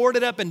going to hoard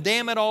it up and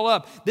dam it all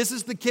up. This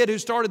is the kid who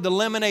started the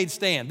lemonade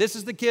stand. This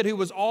is the kid who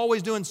was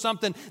always doing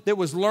something that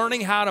was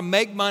learning how to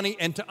make money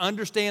and to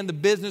understand the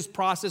business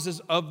processes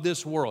of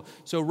this world.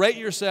 So rate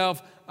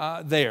yourself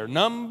there.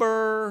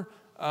 Number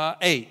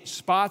 8,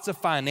 spots a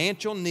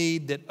financial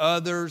need that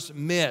others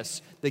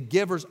miss. The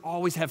givers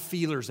always have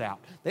feelers out.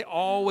 They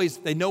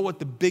know what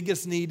the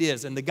biggest need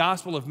is. In the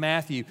Gospel of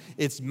Matthew,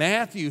 it's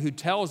Matthew who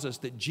tells us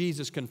that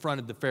Jesus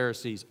confronted the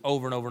Pharisees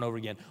over and over and over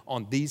again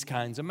on these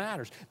kinds of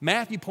matters.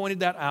 Matthew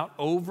pointed that out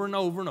over and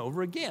over and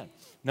over again.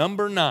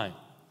 Number 9,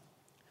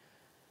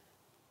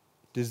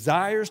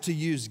 desires to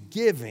use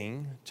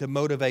giving to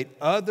motivate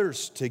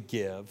others to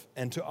give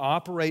and to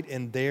operate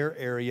in their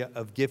area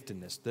of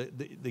giftedness.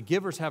 The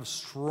givers have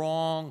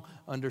strong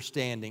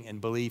understanding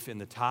and belief in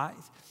the tithe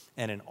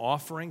and in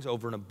offerings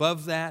over and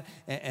above that,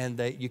 and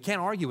you can't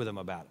argue with them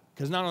about it,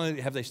 because not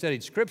only have they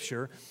studied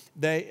Scripture,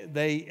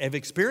 they have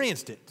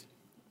experienced it,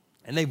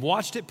 and they've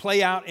watched it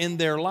play out in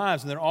their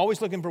lives, and they're always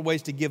looking for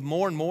ways to give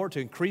more and more, to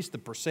increase the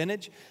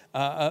percentage,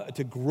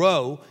 to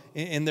grow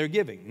in their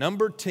giving.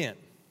 Number 10,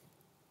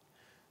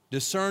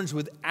 discerns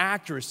with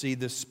accuracy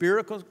the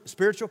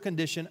spiritual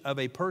condition of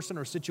a person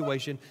or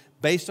situation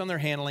based on their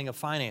handling of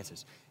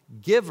finances.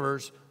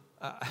 Givers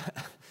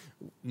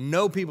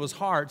know people's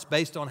hearts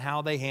based on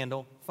how they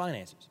handle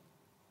finances.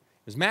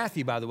 It was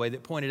Matthew, by the way,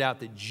 that pointed out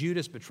that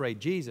Judas betrayed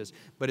Jesus,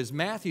 but it's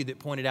Matthew that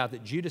pointed out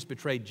that Judas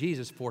betrayed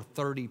Jesus for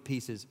 30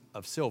 pieces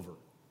of silver.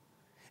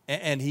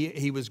 And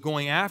he was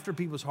going after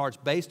people's hearts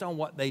based on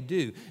what they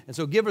do. And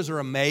so givers are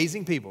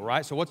amazing people,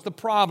 right? So what's the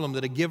problem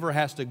that a giver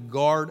has to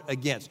guard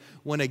against?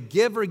 When a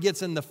giver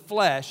gets in the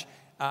flesh,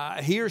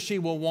 he or she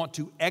will want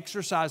to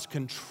exercise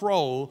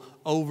control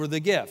over the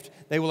gift.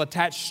 They will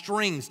attach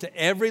strings to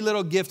every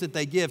little gift that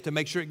they give to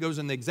make sure it goes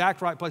in the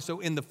exact right place.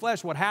 So in the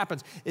flesh, what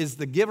happens is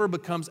the giver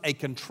becomes a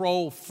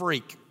control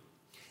freak.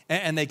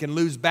 And they can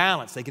lose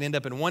balance. They can end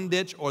up in one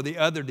ditch or the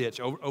other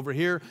ditch. Over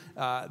here,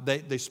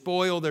 they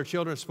spoil their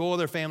children, spoil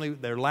their family.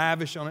 They're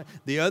lavish on it.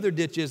 The other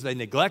ditch is they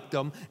neglect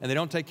them, and they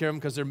don't take care of them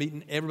because they're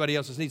meeting everybody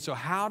else's needs. So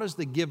how does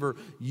the giver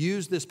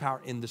use this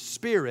power? In the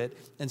spirit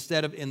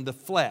instead of in the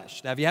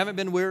flesh. Now, if you haven't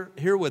been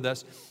here with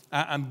us,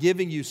 I'm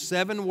giving you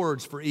 7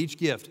 words for each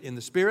gift, in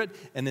the spirit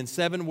and then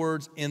 7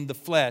 words in the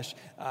flesh,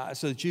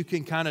 so that you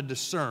can kind of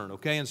discern,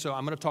 okay? And so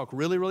I'm going to talk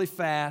really, really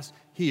fast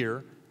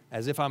here,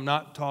 as if I'm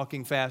not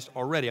talking fast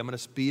already. I'm going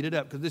to speed it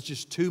up because it's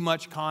just too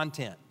much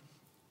content.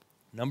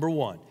 Number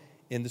 1,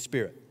 in the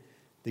spirit,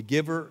 the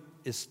giver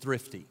is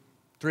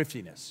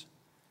thriftiness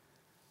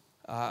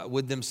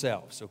with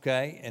themselves,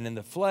 okay? And in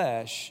the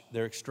flesh,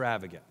 they're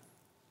extravagant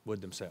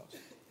with themselves.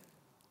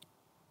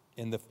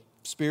 In the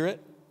spirit,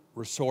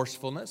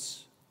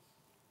 resourcefulness.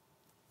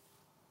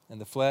 In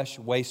the flesh,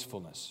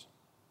 wastefulness.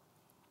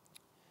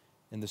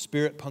 In the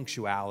spirit,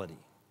 punctuality.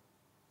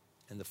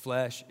 In the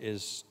flesh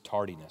is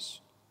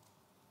tardiness.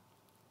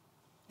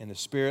 In the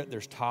spirit,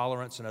 there's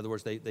tolerance. In other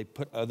words, they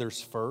put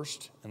others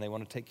first, and they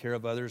want to take care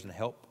of others and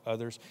help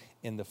others.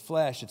 In the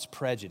flesh, it's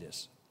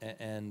prejudice,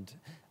 and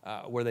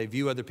where they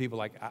view other people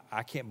like,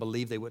 I can't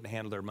believe they wouldn't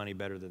handle their money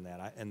better than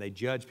that. And they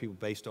judge people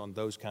based on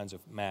those kinds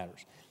of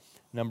matters.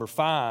 Number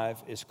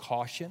 5 is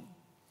caution.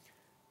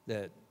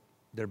 that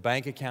their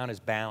bank account is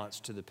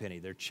balanced to the penny.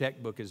 Their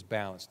checkbook is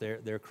balanced.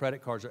 Their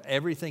credit cards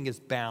everything is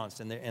balanced,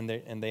 and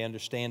they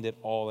understand it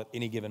all at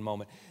any given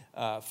moment.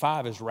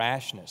 5 is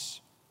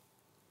rashness.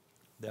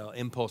 They'll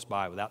impulse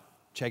buy without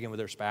checking with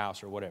their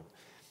spouse or whatever.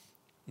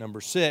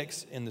 Number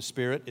 6 in the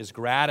spirit is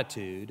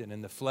gratitude, and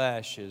in the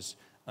flesh is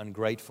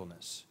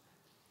ungratefulness.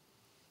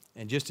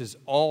 And just as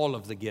all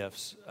of the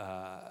gifts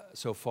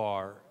so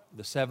far,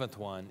 the 7th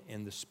one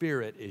in the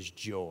spirit is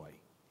joy.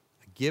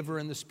 A giver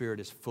in the spirit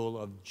is full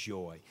of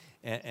joy,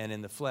 and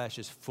in the flesh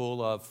is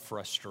full of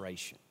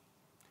frustration.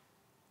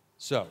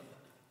 So,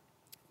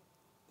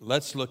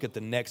 let's look at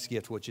the next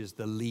gift, which is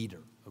the leader,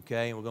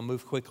 okay? And we're going to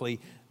move quickly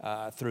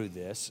through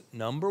this.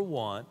 Number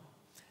 1,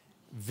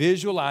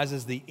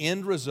 visualizes the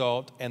end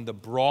result and the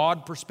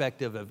broad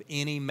perspective of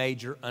any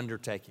major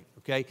undertaking,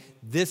 okay?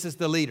 This is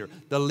the leader.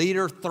 The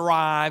leader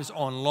thrives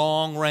on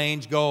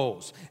long-range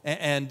goals,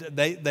 and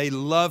they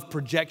love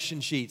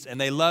projection sheets, and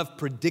they love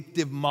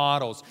predictive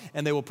models,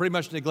 and they will pretty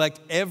much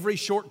neglect every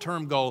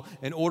short-term goal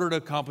in order to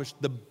accomplish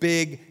the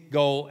big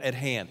goal at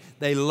hand.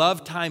 They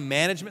love time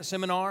management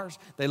seminars.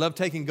 They love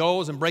taking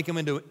goals and break them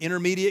into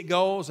intermediate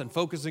goals and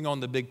focusing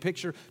on the big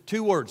picture.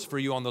 2 words for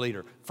you on the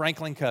leader: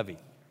 Franklin Covey.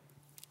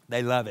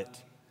 They love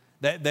it.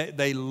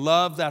 They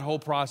love that whole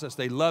process.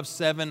 They love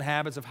 7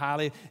 Habits of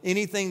Highly.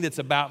 Anything that's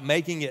about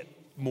making it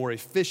more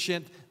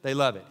efficient, they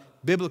love it.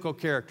 Biblical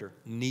character,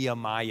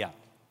 Nehemiah.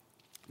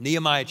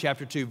 Nehemiah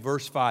chapter 2,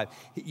 verse 5.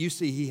 You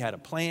see, he had a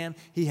plan,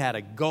 he had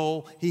a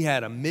goal, he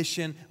had a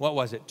mission. What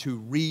was it?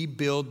 To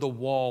rebuild the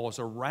walls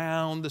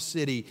around the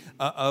city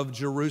of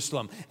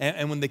Jerusalem.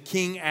 And when the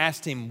king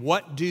asked him,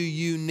 "What do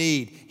you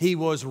need?" he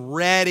was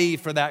ready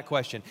for that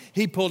question.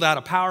 He pulled out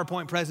a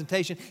PowerPoint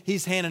presentation.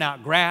 He's handing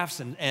out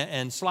graphs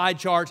and slide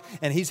charts,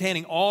 and he's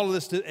handing all of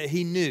this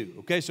he knew.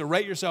 Okay, so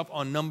rate yourself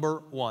on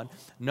number 1.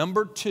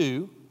 Number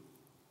 2,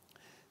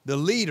 the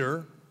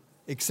leader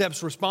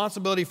accepts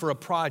responsibility for a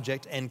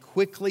project and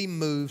quickly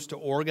moves to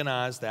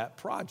organize that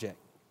project.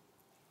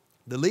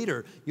 The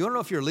leader, you want to know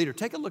if you're a leader,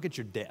 take a look at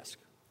your desk,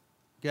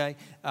 okay?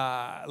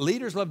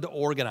 Leaders love to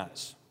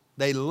organize.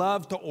 They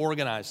love to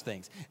organize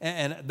things.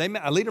 And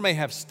a leader may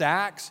have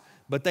stacks,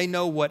 but they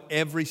know what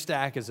every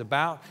stack is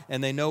about,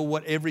 and they know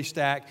what every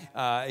stack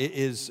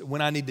is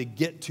when I need to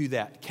get to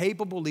that.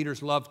 Capable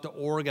leaders love to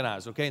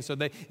organize, okay? And so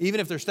even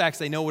if they're stacks,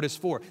 they know what it's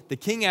for. The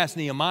king asked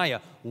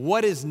Nehemiah,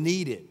 what is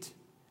needed?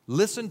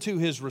 Listen to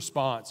his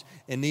response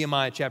in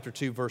Nehemiah chapter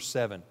 2, verse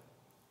 7.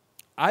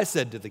 I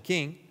said to the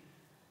king,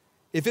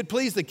 "If it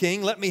please the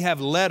king, let me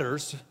have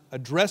letters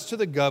addressed to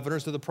the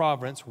governors of the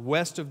province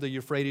west of the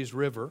Euphrates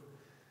River,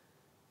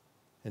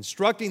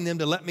 instructing them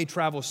to let me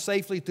travel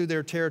safely through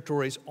their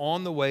territories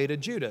on the way to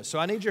Judah." So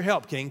I need your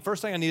help, king.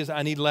 First thing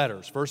I need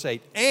letters. Verse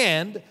 8,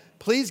 "And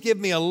please give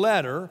me a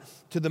letter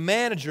to the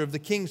manager of the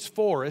king's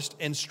forest,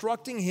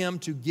 instructing him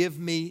to give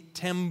me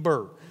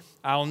timber.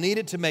 I'll need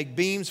it to make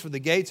beams for the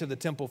gates of the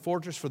temple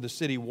fortress, for the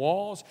city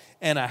walls,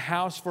 and a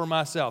house for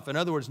myself." In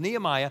other words,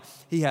 Nehemiah,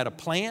 he had a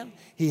plan,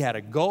 he had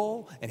a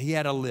goal, and he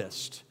had a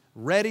list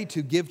ready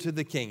to give to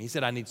the king. He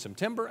said, "I need some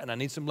timber and I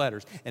need some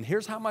letters, and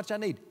here's how much I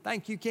need.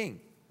 Thank you,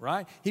 king."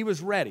 Right? He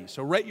was ready.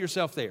 So rate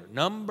yourself there.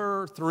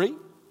 Number 3,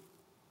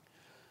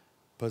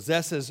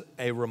 possesses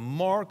a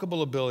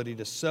remarkable ability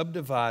to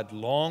subdivide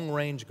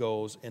long-range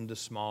goals into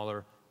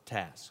smaller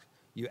tasks.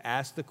 You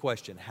ask the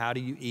question, how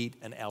do you eat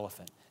an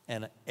elephant?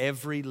 And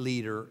every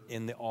leader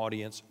in the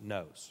audience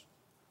knows.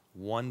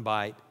 1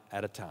 bite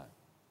at a time,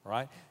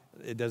 right?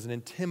 It doesn't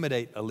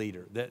intimidate a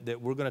leader that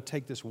we're going to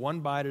take this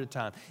 1 bite at a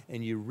time.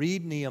 And you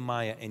read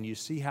Nehemiah and you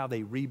see how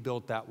they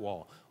rebuilt that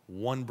wall.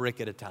 1 brick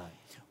at a time,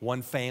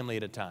 1 family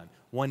at a time,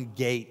 1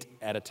 gate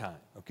at a time.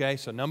 Okay,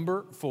 so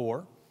number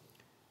 4,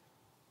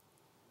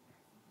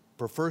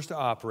 prefers to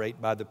operate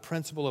by the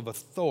principle of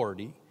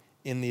authority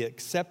in the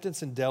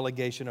acceptance and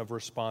delegation of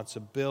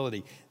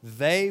responsibility.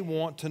 They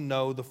want to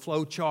know the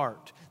flow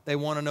chart. They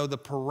want to know the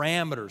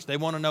parameters. They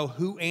want to know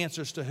who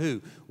answers to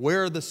who.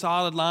 Where are the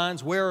solid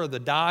lines? Where are the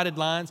dotted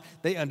lines?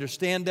 They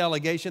understand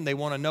delegation. They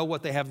want to know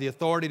what they have the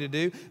authority to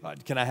do.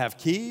 Can I have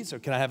keys? Or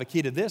can I have a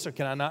key to this? Or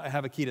can I not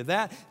have a key to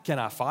that? Can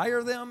I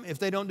fire them if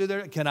they don't do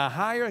their? Can I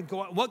hire?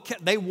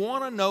 They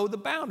want to know the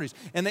boundaries.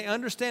 And they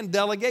understand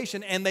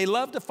delegation. And they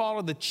love to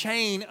follow the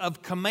chain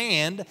of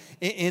command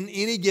in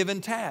any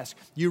given task.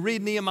 You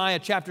read Nehemiah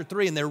chapter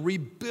 3, and they're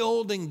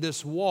rebuilding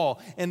this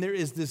wall. And there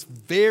is this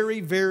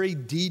very, very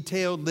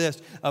detailed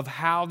list of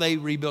how they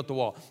rebuilt the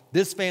wall.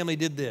 This family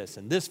did this,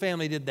 and this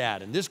family did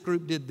that, and this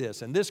group did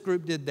this, and this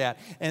group did that.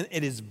 And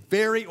it is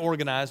very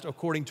organized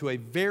according to a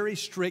very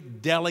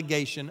strict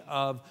delegation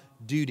of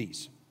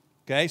duties.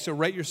 Okay, so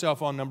rate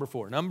yourself on number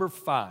 4. Number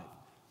 5,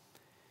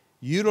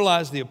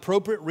 utilize the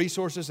appropriate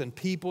resources and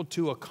people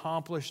to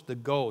accomplish the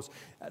goals.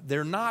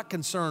 They're not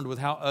concerned with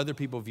how other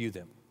people view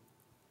them.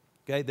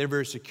 Okay, they're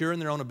very secure in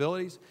their own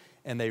abilities,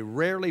 and they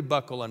rarely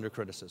buckle under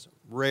criticism.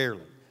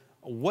 Rarely.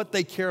 What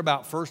they care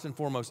about first and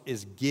foremost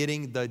is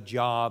getting the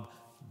job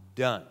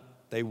done.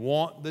 They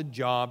want the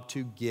job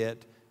to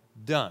get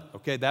done.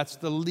 Okay, that's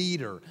the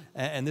leader.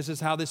 And this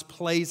is how this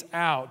plays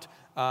out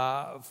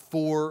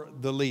for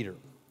the leader.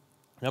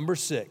 Number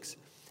 6,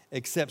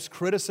 accepts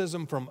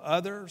criticism from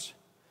others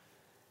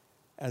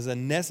as a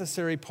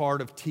necessary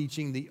part of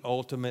teaching the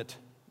ultimate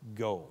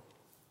goal.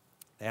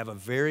 They have a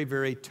very,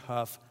 very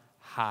tough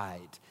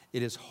hide.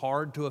 It is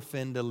hard to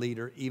offend a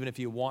leader, even if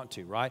you want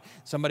to, right?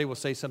 Somebody will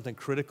say something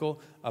critical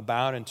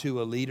about and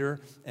to a leader,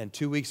 and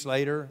 2 weeks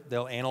later,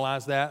 they'll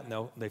analyze that,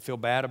 and they feel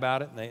bad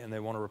about it, and they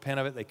want to repent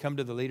of it. They come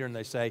to the leader, and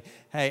they say,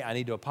 hey, I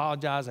need to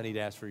apologize. I need to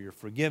ask for your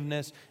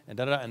forgiveness, and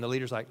da-da-da. And the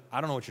leader's like, I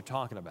don't know what you're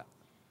talking about,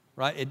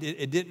 right?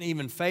 It didn't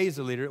even faze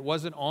the leader. It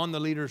wasn't on the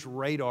leader's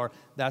radar.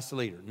 That's the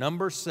leader.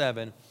 Number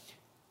 7,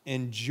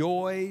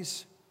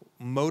 enjoys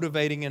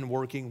motivating and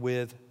working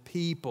with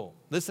people.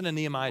 Listen to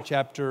Nehemiah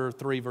chapter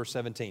 3, verse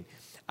 17.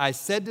 I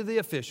said to the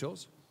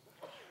officials,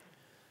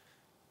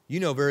 you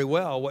know very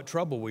well what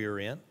trouble we are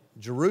in.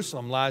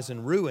 Jerusalem lies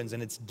in ruins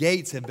and its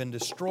gates have been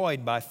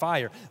destroyed by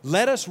fire.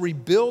 Let us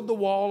rebuild the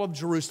wall of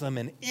Jerusalem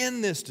and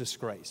end this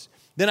disgrace.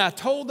 Then I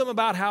told them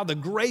about how the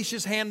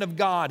gracious hand of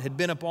God had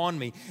been upon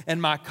me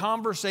and my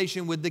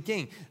conversation with the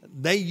king.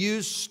 They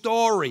use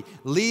story.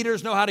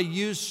 Leaders know how to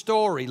use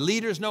story.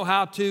 Leaders know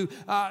how to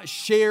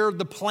share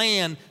the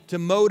plan to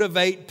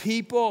motivate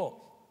people.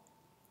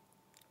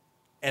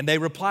 And they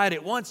replied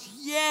at once,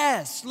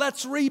 yes,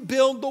 let's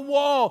rebuild the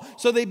wall.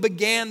 So they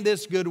began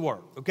this good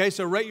work. Okay,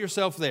 so rate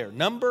yourself there.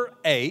 Number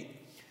 8,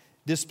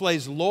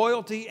 displays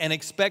loyalty and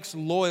expects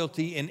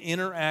loyalty in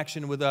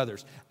interaction with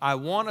others. I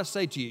want to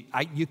say to you,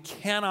 you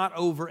cannot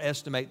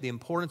overestimate the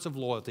importance of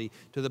loyalty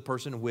to the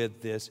person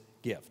with this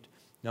gift.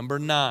 Number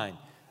 9,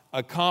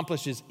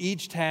 accomplishes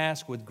each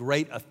task with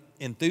great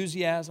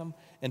enthusiasm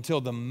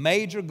until the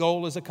major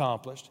goal is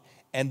accomplished,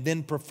 and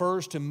then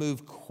prefers to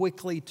move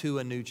quickly to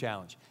a new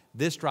challenge.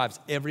 This drives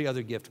every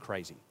other gift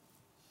crazy.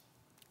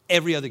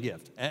 Every other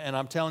gift. And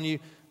I'm telling you,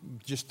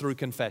 just through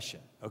confession,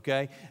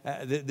 okay?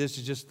 This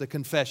is just the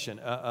confession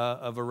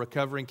of a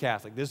recovering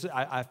Catholic.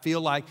 I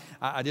feel like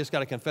I just got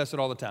to confess it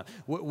all the time.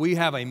 We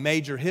have a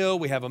major hill.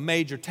 We have a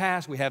major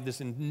task. We have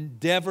this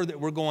endeavor that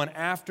we're going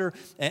after,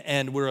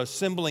 and we're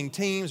assembling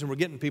teams, and we're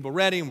getting people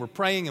ready, and we're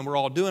praying, and we're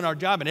all doing our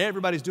job, and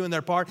everybody's doing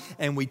their part,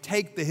 and we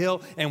take the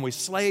hill, and we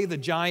slay the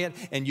giant,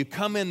 and you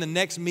come in the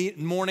next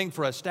morning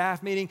for a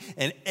staff meeting,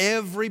 and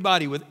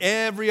everybody with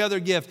every other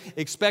gift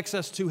expects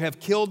us to have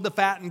killed the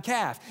fattened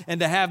calf and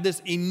to have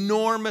this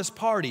enormous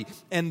party.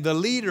 And the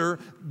leader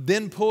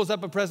then pulls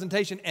up a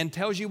presentation and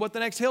tells you what the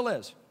next hill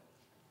is.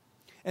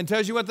 And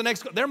tells you what the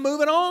next, they're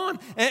moving on.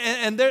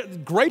 And they're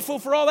grateful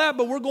for all that,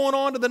 but we're going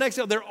on to the next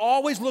hill. They're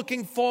always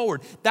looking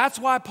forward. That's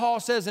why Paul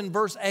says in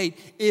verse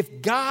 8,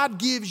 if God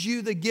gives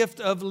you the gift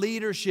of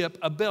leadership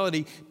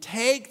ability,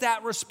 take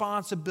that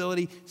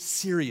responsibility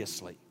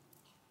seriously.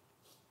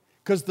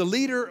 Because the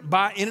leader,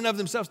 by in and of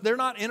themselves, they're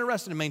not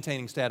interested in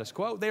maintaining status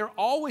quo. They are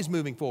always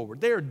moving forward.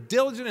 They are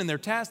diligent in their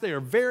tasks. They are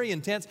very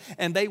intense,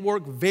 and they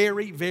work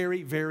very,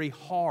 very, very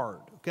hard.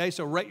 Okay,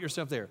 so rate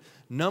yourself there.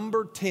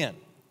 Number 10,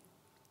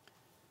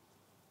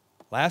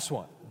 last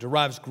one,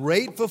 derives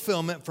great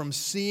fulfillment from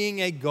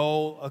seeing a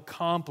goal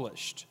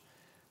accomplished.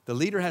 The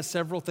leader has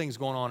several things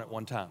going on at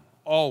one time.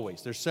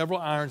 Always. There's several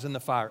irons in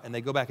the fire, and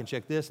they go back and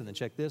check this, and then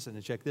check this, and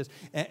then check this,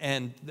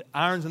 and the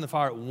irons in the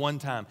fire at one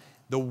time.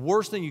 The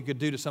worst thing you could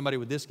do to somebody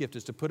with this gift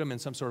is to put them in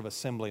some sort of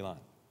assembly line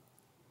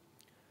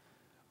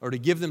or to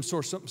give them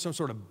some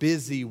sort of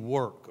busy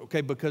work,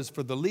 okay? Because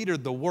for the leader,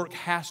 the work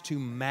has to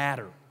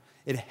matter.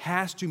 It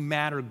has to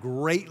matter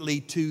greatly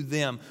to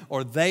them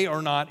or they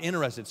are not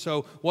interested.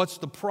 So what's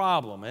the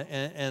problem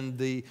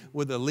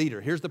with the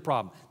leader? Here's the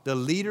problem. The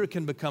leader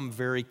can become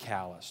very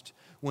calloused.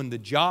 When the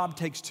job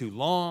takes too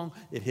long,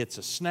 it hits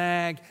a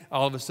snag,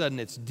 all of a sudden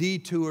it's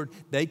detoured,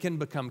 they can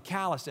become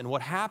calloused. And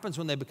what happens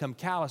when they become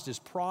calloused is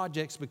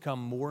projects become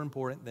more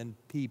important than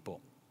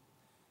people.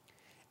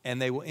 And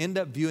they will end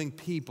up viewing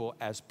people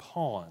as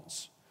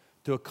pawns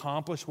to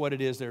accomplish what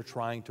it is they're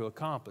trying to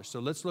accomplish. So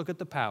let's look at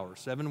the power.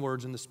 7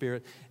 words in the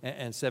spirit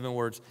and 7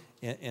 words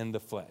in the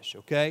flesh,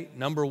 okay?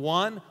 Number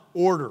 1,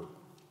 order.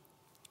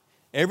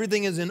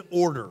 Everything is in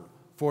order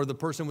for the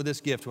person with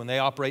this gift when they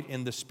operate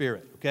in the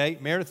Spirit, okay?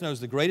 Meredith knows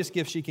the greatest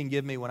gift she can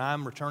give me when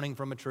I'm returning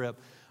from a trip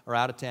or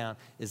out of town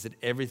is that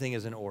everything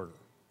is in order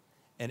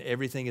and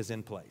everything is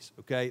in place,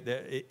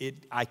 okay?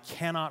 I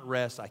cannot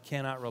rest, I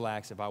cannot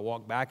relax if I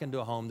walk back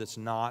into a home that's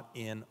not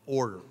in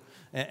order.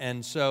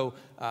 And so,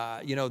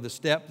 the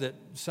step that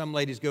some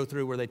ladies go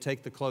through where they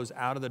take the clothes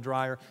out of the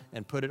dryer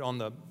and put it on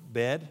the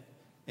bed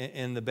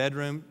in the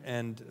bedroom,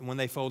 and when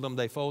they fold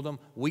them,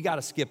 we got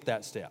to skip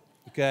that step.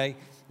 Okay,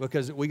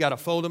 because we got to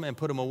fold them and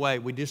put them away.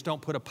 We just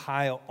don't put a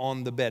pile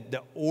on the bed.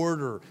 The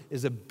order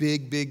is a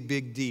big, big,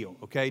 big deal,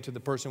 okay, to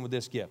the person with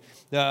this gift.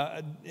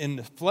 In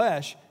the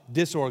flesh,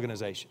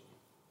 disorganization.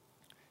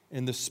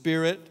 In the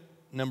spirit,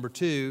 number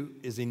 2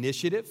 is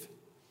initiative.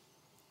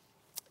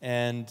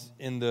 And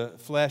in the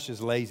flesh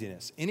is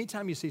laziness.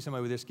 Anytime you see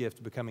somebody with this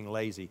gift becoming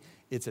lazy,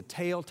 it's a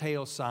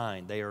telltale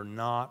sign they are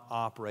not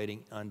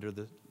operating under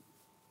the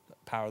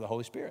power of the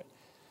Holy Spirit.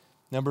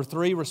 Number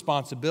 3,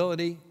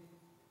 responsibility.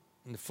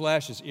 In the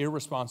flesh is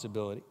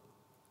irresponsibility.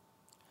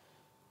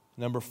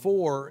 Number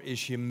 4 is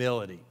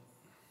humility.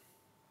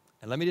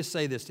 And let me just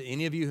say this to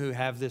any of you who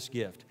have this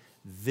gift.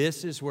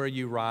 This is where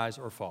you rise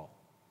or fall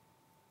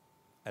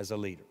as a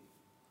leader.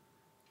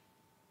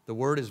 The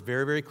word is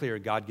very, very clear.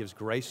 God gives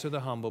grace to the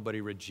humble, but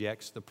He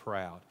rejects the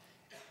proud.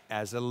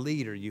 As a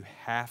leader, you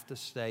have to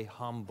stay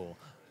humble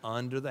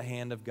under the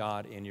hand of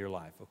God in your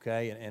life,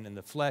 okay? And in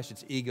the flesh,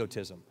 it's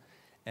egotism,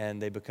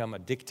 and they become a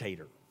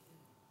dictator.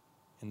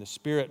 In the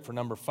spirit, for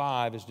number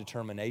 5, is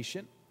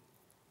determination.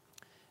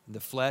 In the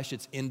flesh,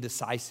 it's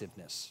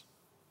indecisiveness.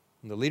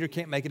 When the leader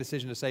can't make a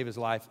decision to save his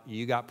life,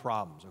 you got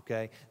problems,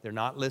 okay? They're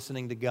not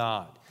listening to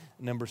God.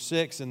 Number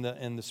 6 in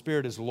the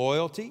spirit is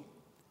loyalty.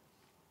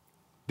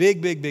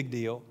 Big, big, big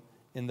deal.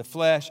 In the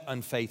flesh,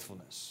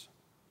 unfaithfulness.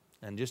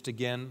 And just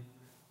again,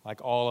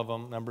 like all of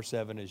them, number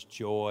 7 is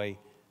joy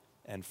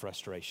and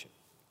frustration.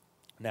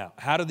 Now,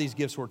 how do these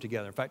gifts work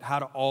together? In fact, how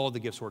do all of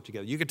the gifts work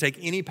together? You could take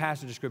any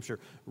passage of Scripture,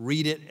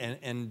 read it,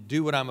 and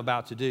do what I'm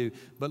about to do.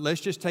 But let's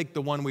just take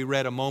the one we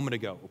read a moment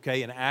ago,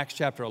 okay, in Acts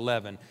chapter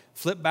 11.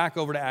 Flip back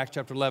over to Acts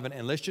chapter 11,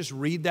 and let's just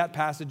read that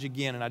passage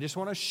again. And I just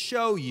want to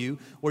show you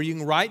where you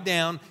can write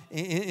down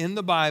in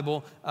the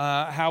Bible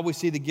how we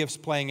see the gifts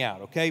playing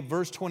out, okay?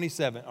 Verse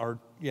 27,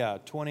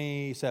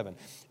 27.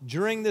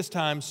 During this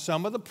time,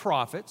 some of the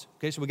prophets,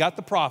 okay, so we got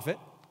the prophet,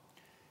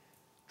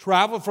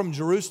 traveled from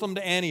Jerusalem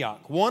to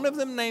Antioch. One of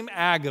them, named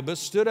Agabus,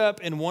 stood up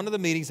in one of the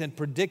meetings and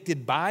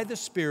predicted by the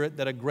Spirit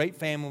that a great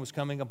famine was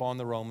coming upon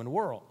the Roman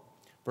world.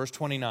 Verse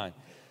 29.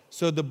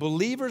 So the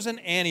believers in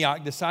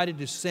Antioch decided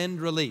to send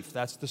relief,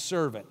 that's the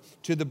servant,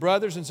 to the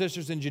brothers and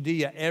sisters in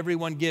Judea,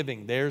 everyone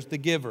giving, there's the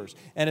givers,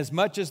 and as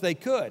much as they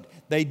could.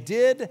 They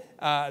did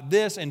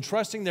this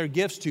entrusting their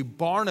gifts to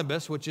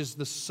Barnabas, which is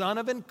the son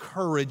of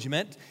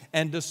encouragement,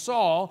 and to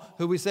Saul,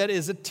 who we said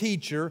is a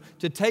teacher,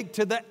 to take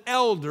to the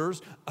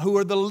elders who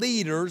are the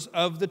leaders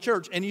of the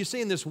church. And you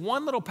see in this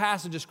one little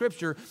passage of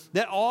Scripture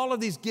that all of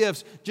these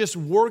gifts just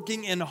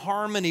working in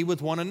harmony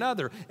with one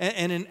another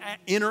and in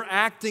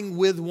interacting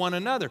with one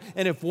another.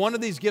 And if one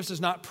of these gifts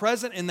is not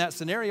present in that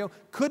scenario,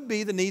 could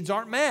be the needs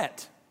aren't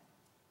met.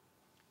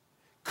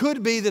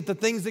 Could be that the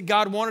things that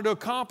God wanted to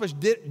accomplish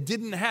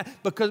didn't happen,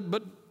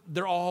 but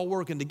they're all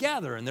working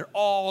together and they're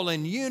all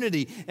in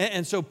unity.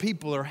 And so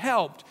people are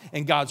helped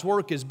and God's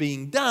work is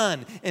being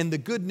done and the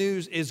good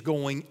news is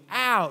going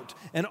out.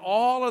 And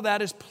all of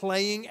that is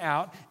playing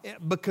out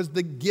because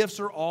the gifts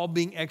are all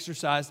being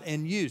exercised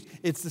and used.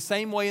 It's the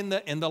same way in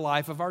the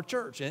life of our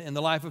church, in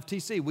the life of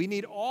TC. We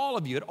need all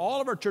of you at all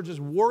of our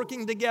churches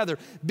working together,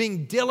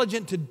 being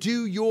diligent to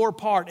do your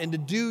part and to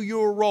do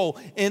your role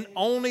in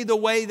only the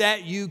way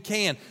that you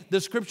can. The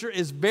Scripture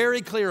is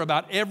very clear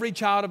about every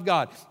child of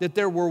God that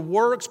there were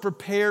works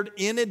prepared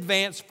in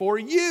advance for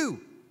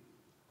you.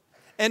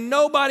 And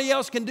nobody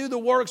else can do the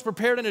works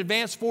prepared in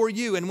advance for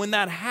you. And when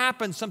that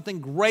happens, something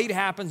great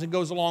happens and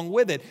goes along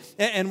with it.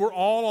 And we're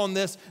all on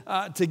this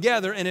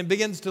together, and it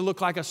begins to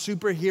look like a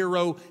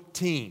superhero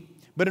team.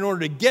 But in order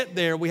to get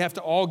there, we have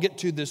to all get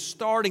to this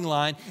starting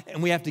line,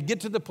 and we have to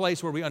get to the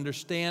place where we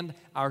understand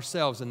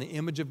ourselves and the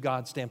image of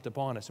God stamped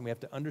upon us, and we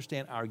have to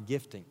understand our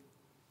gifting.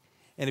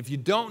 And if you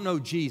don't know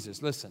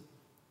Jesus, listen,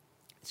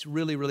 it's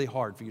really, really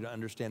hard for you to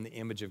understand the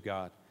image of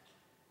God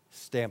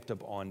stamped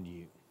upon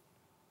you.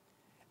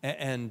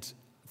 And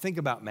think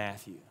about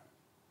Matthew.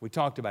 We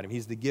talked about him.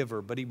 He's the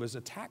giver, but he was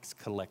a tax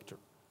collector.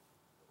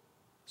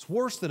 It's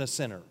worse than a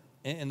sinner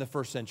in the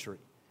first century.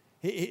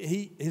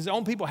 His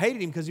own people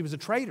hated him because he was a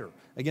traitor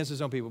against his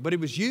own people. But he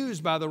was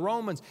used by the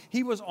Romans.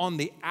 He was on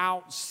the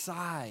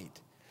outside.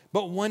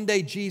 But one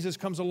day Jesus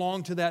comes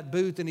along to that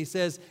booth and he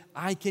says,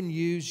 I can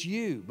use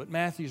you. But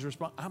Matthew's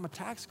response, I'm a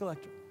tax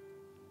collector.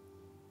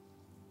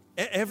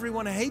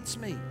 Everyone hates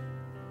me.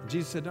 And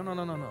Jesus said,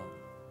 no.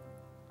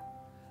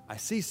 I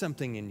see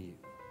something in you.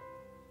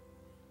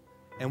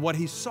 And what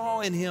he saw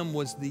in him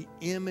was the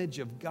image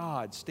of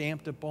God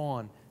stamped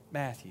upon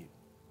Matthew.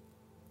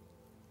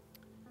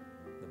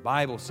 The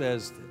Bible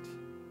says that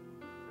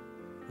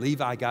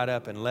Levi got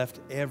up and left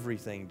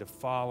everything to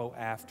follow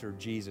after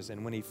Jesus.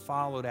 And when he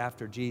followed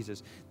after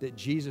Jesus, that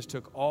Jesus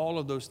took all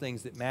of those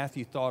things that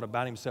Matthew thought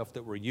about himself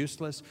that were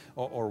useless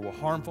or were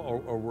harmful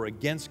or were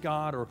against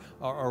God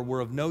or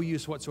were of no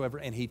use whatsoever,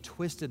 and he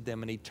twisted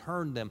them and he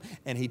turned them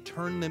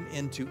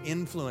into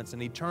influence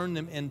and he turned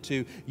them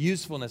into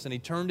usefulness and he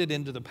turned it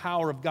into the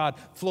power of God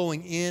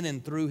flowing in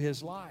and through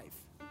his life.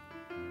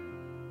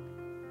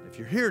 If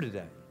you're here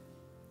today,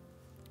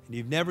 and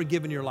you've never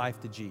given your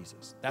life to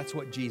Jesus, that's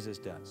what Jesus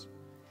does.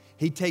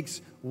 He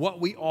takes what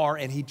we are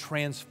and he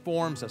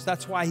transforms us.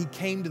 That's why he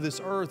came to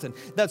this earth, and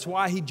that's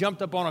why he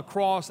jumped up on a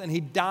cross and he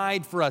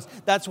died for us.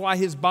 That's why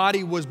his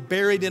body was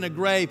buried in a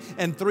grave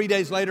and 3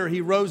 days later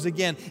he rose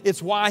again.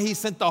 It's why he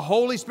sent the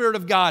Holy Spirit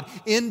of God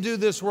into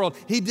this world.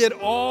 He did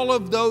all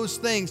of those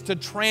things to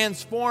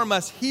transform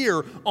us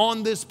here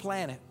on this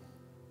planet.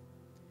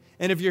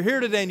 And if you're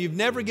here today and you've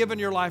never given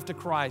your life to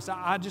Christ,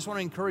 I just want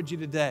to encourage you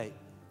today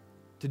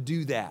to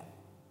do that.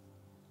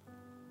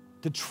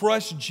 To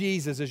trust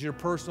Jesus as your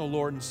personal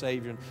Lord and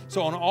Savior.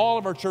 So on all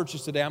of our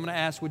churches today, I'm going to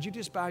ask, would you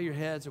just bow your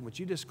heads and would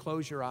you just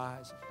close your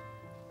eyes?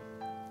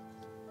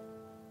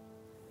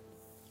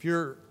 If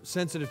you're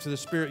sensitive to the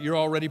Spirit, you're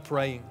already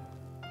praying.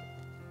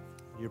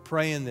 You're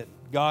praying that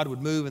God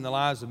would move in the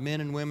lives of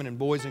men and women and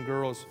boys and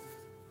girls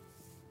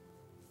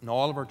in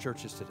all of our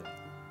churches today.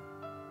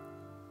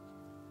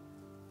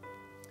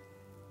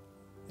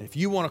 And if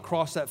you want to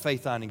cross that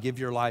faith line and give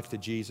your life to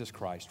Jesus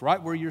Christ,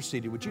 right where you're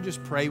seated, would you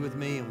just pray with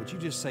me and would you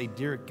just say,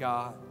 Dear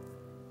God,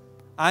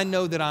 I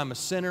know that I'm a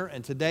sinner,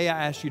 and today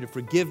I ask you to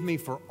forgive me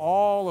for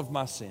all of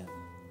my sin.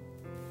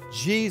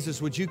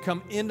 Jesus, would you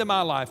come into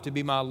my life to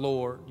be my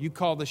Lord? You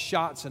call the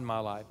shots in my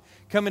life.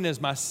 Come in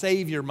as my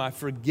Savior, my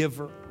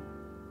forgiver.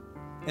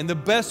 And the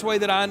best way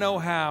that I know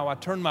how, I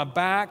turn my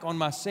back on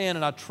my sin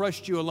and I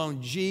trust you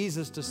alone,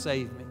 Jesus, to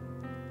save me.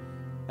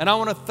 And I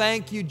want to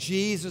thank you,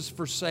 Jesus,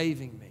 for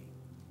saving me.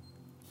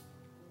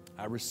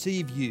 I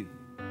receive you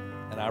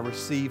and I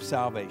receive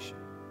salvation.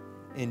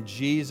 In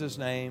Jesus'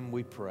 name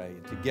we pray.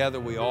 Together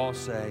we all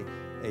say,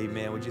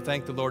 amen. Would you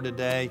thank the Lord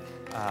today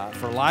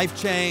for life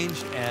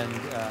change, and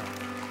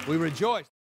we rejoice.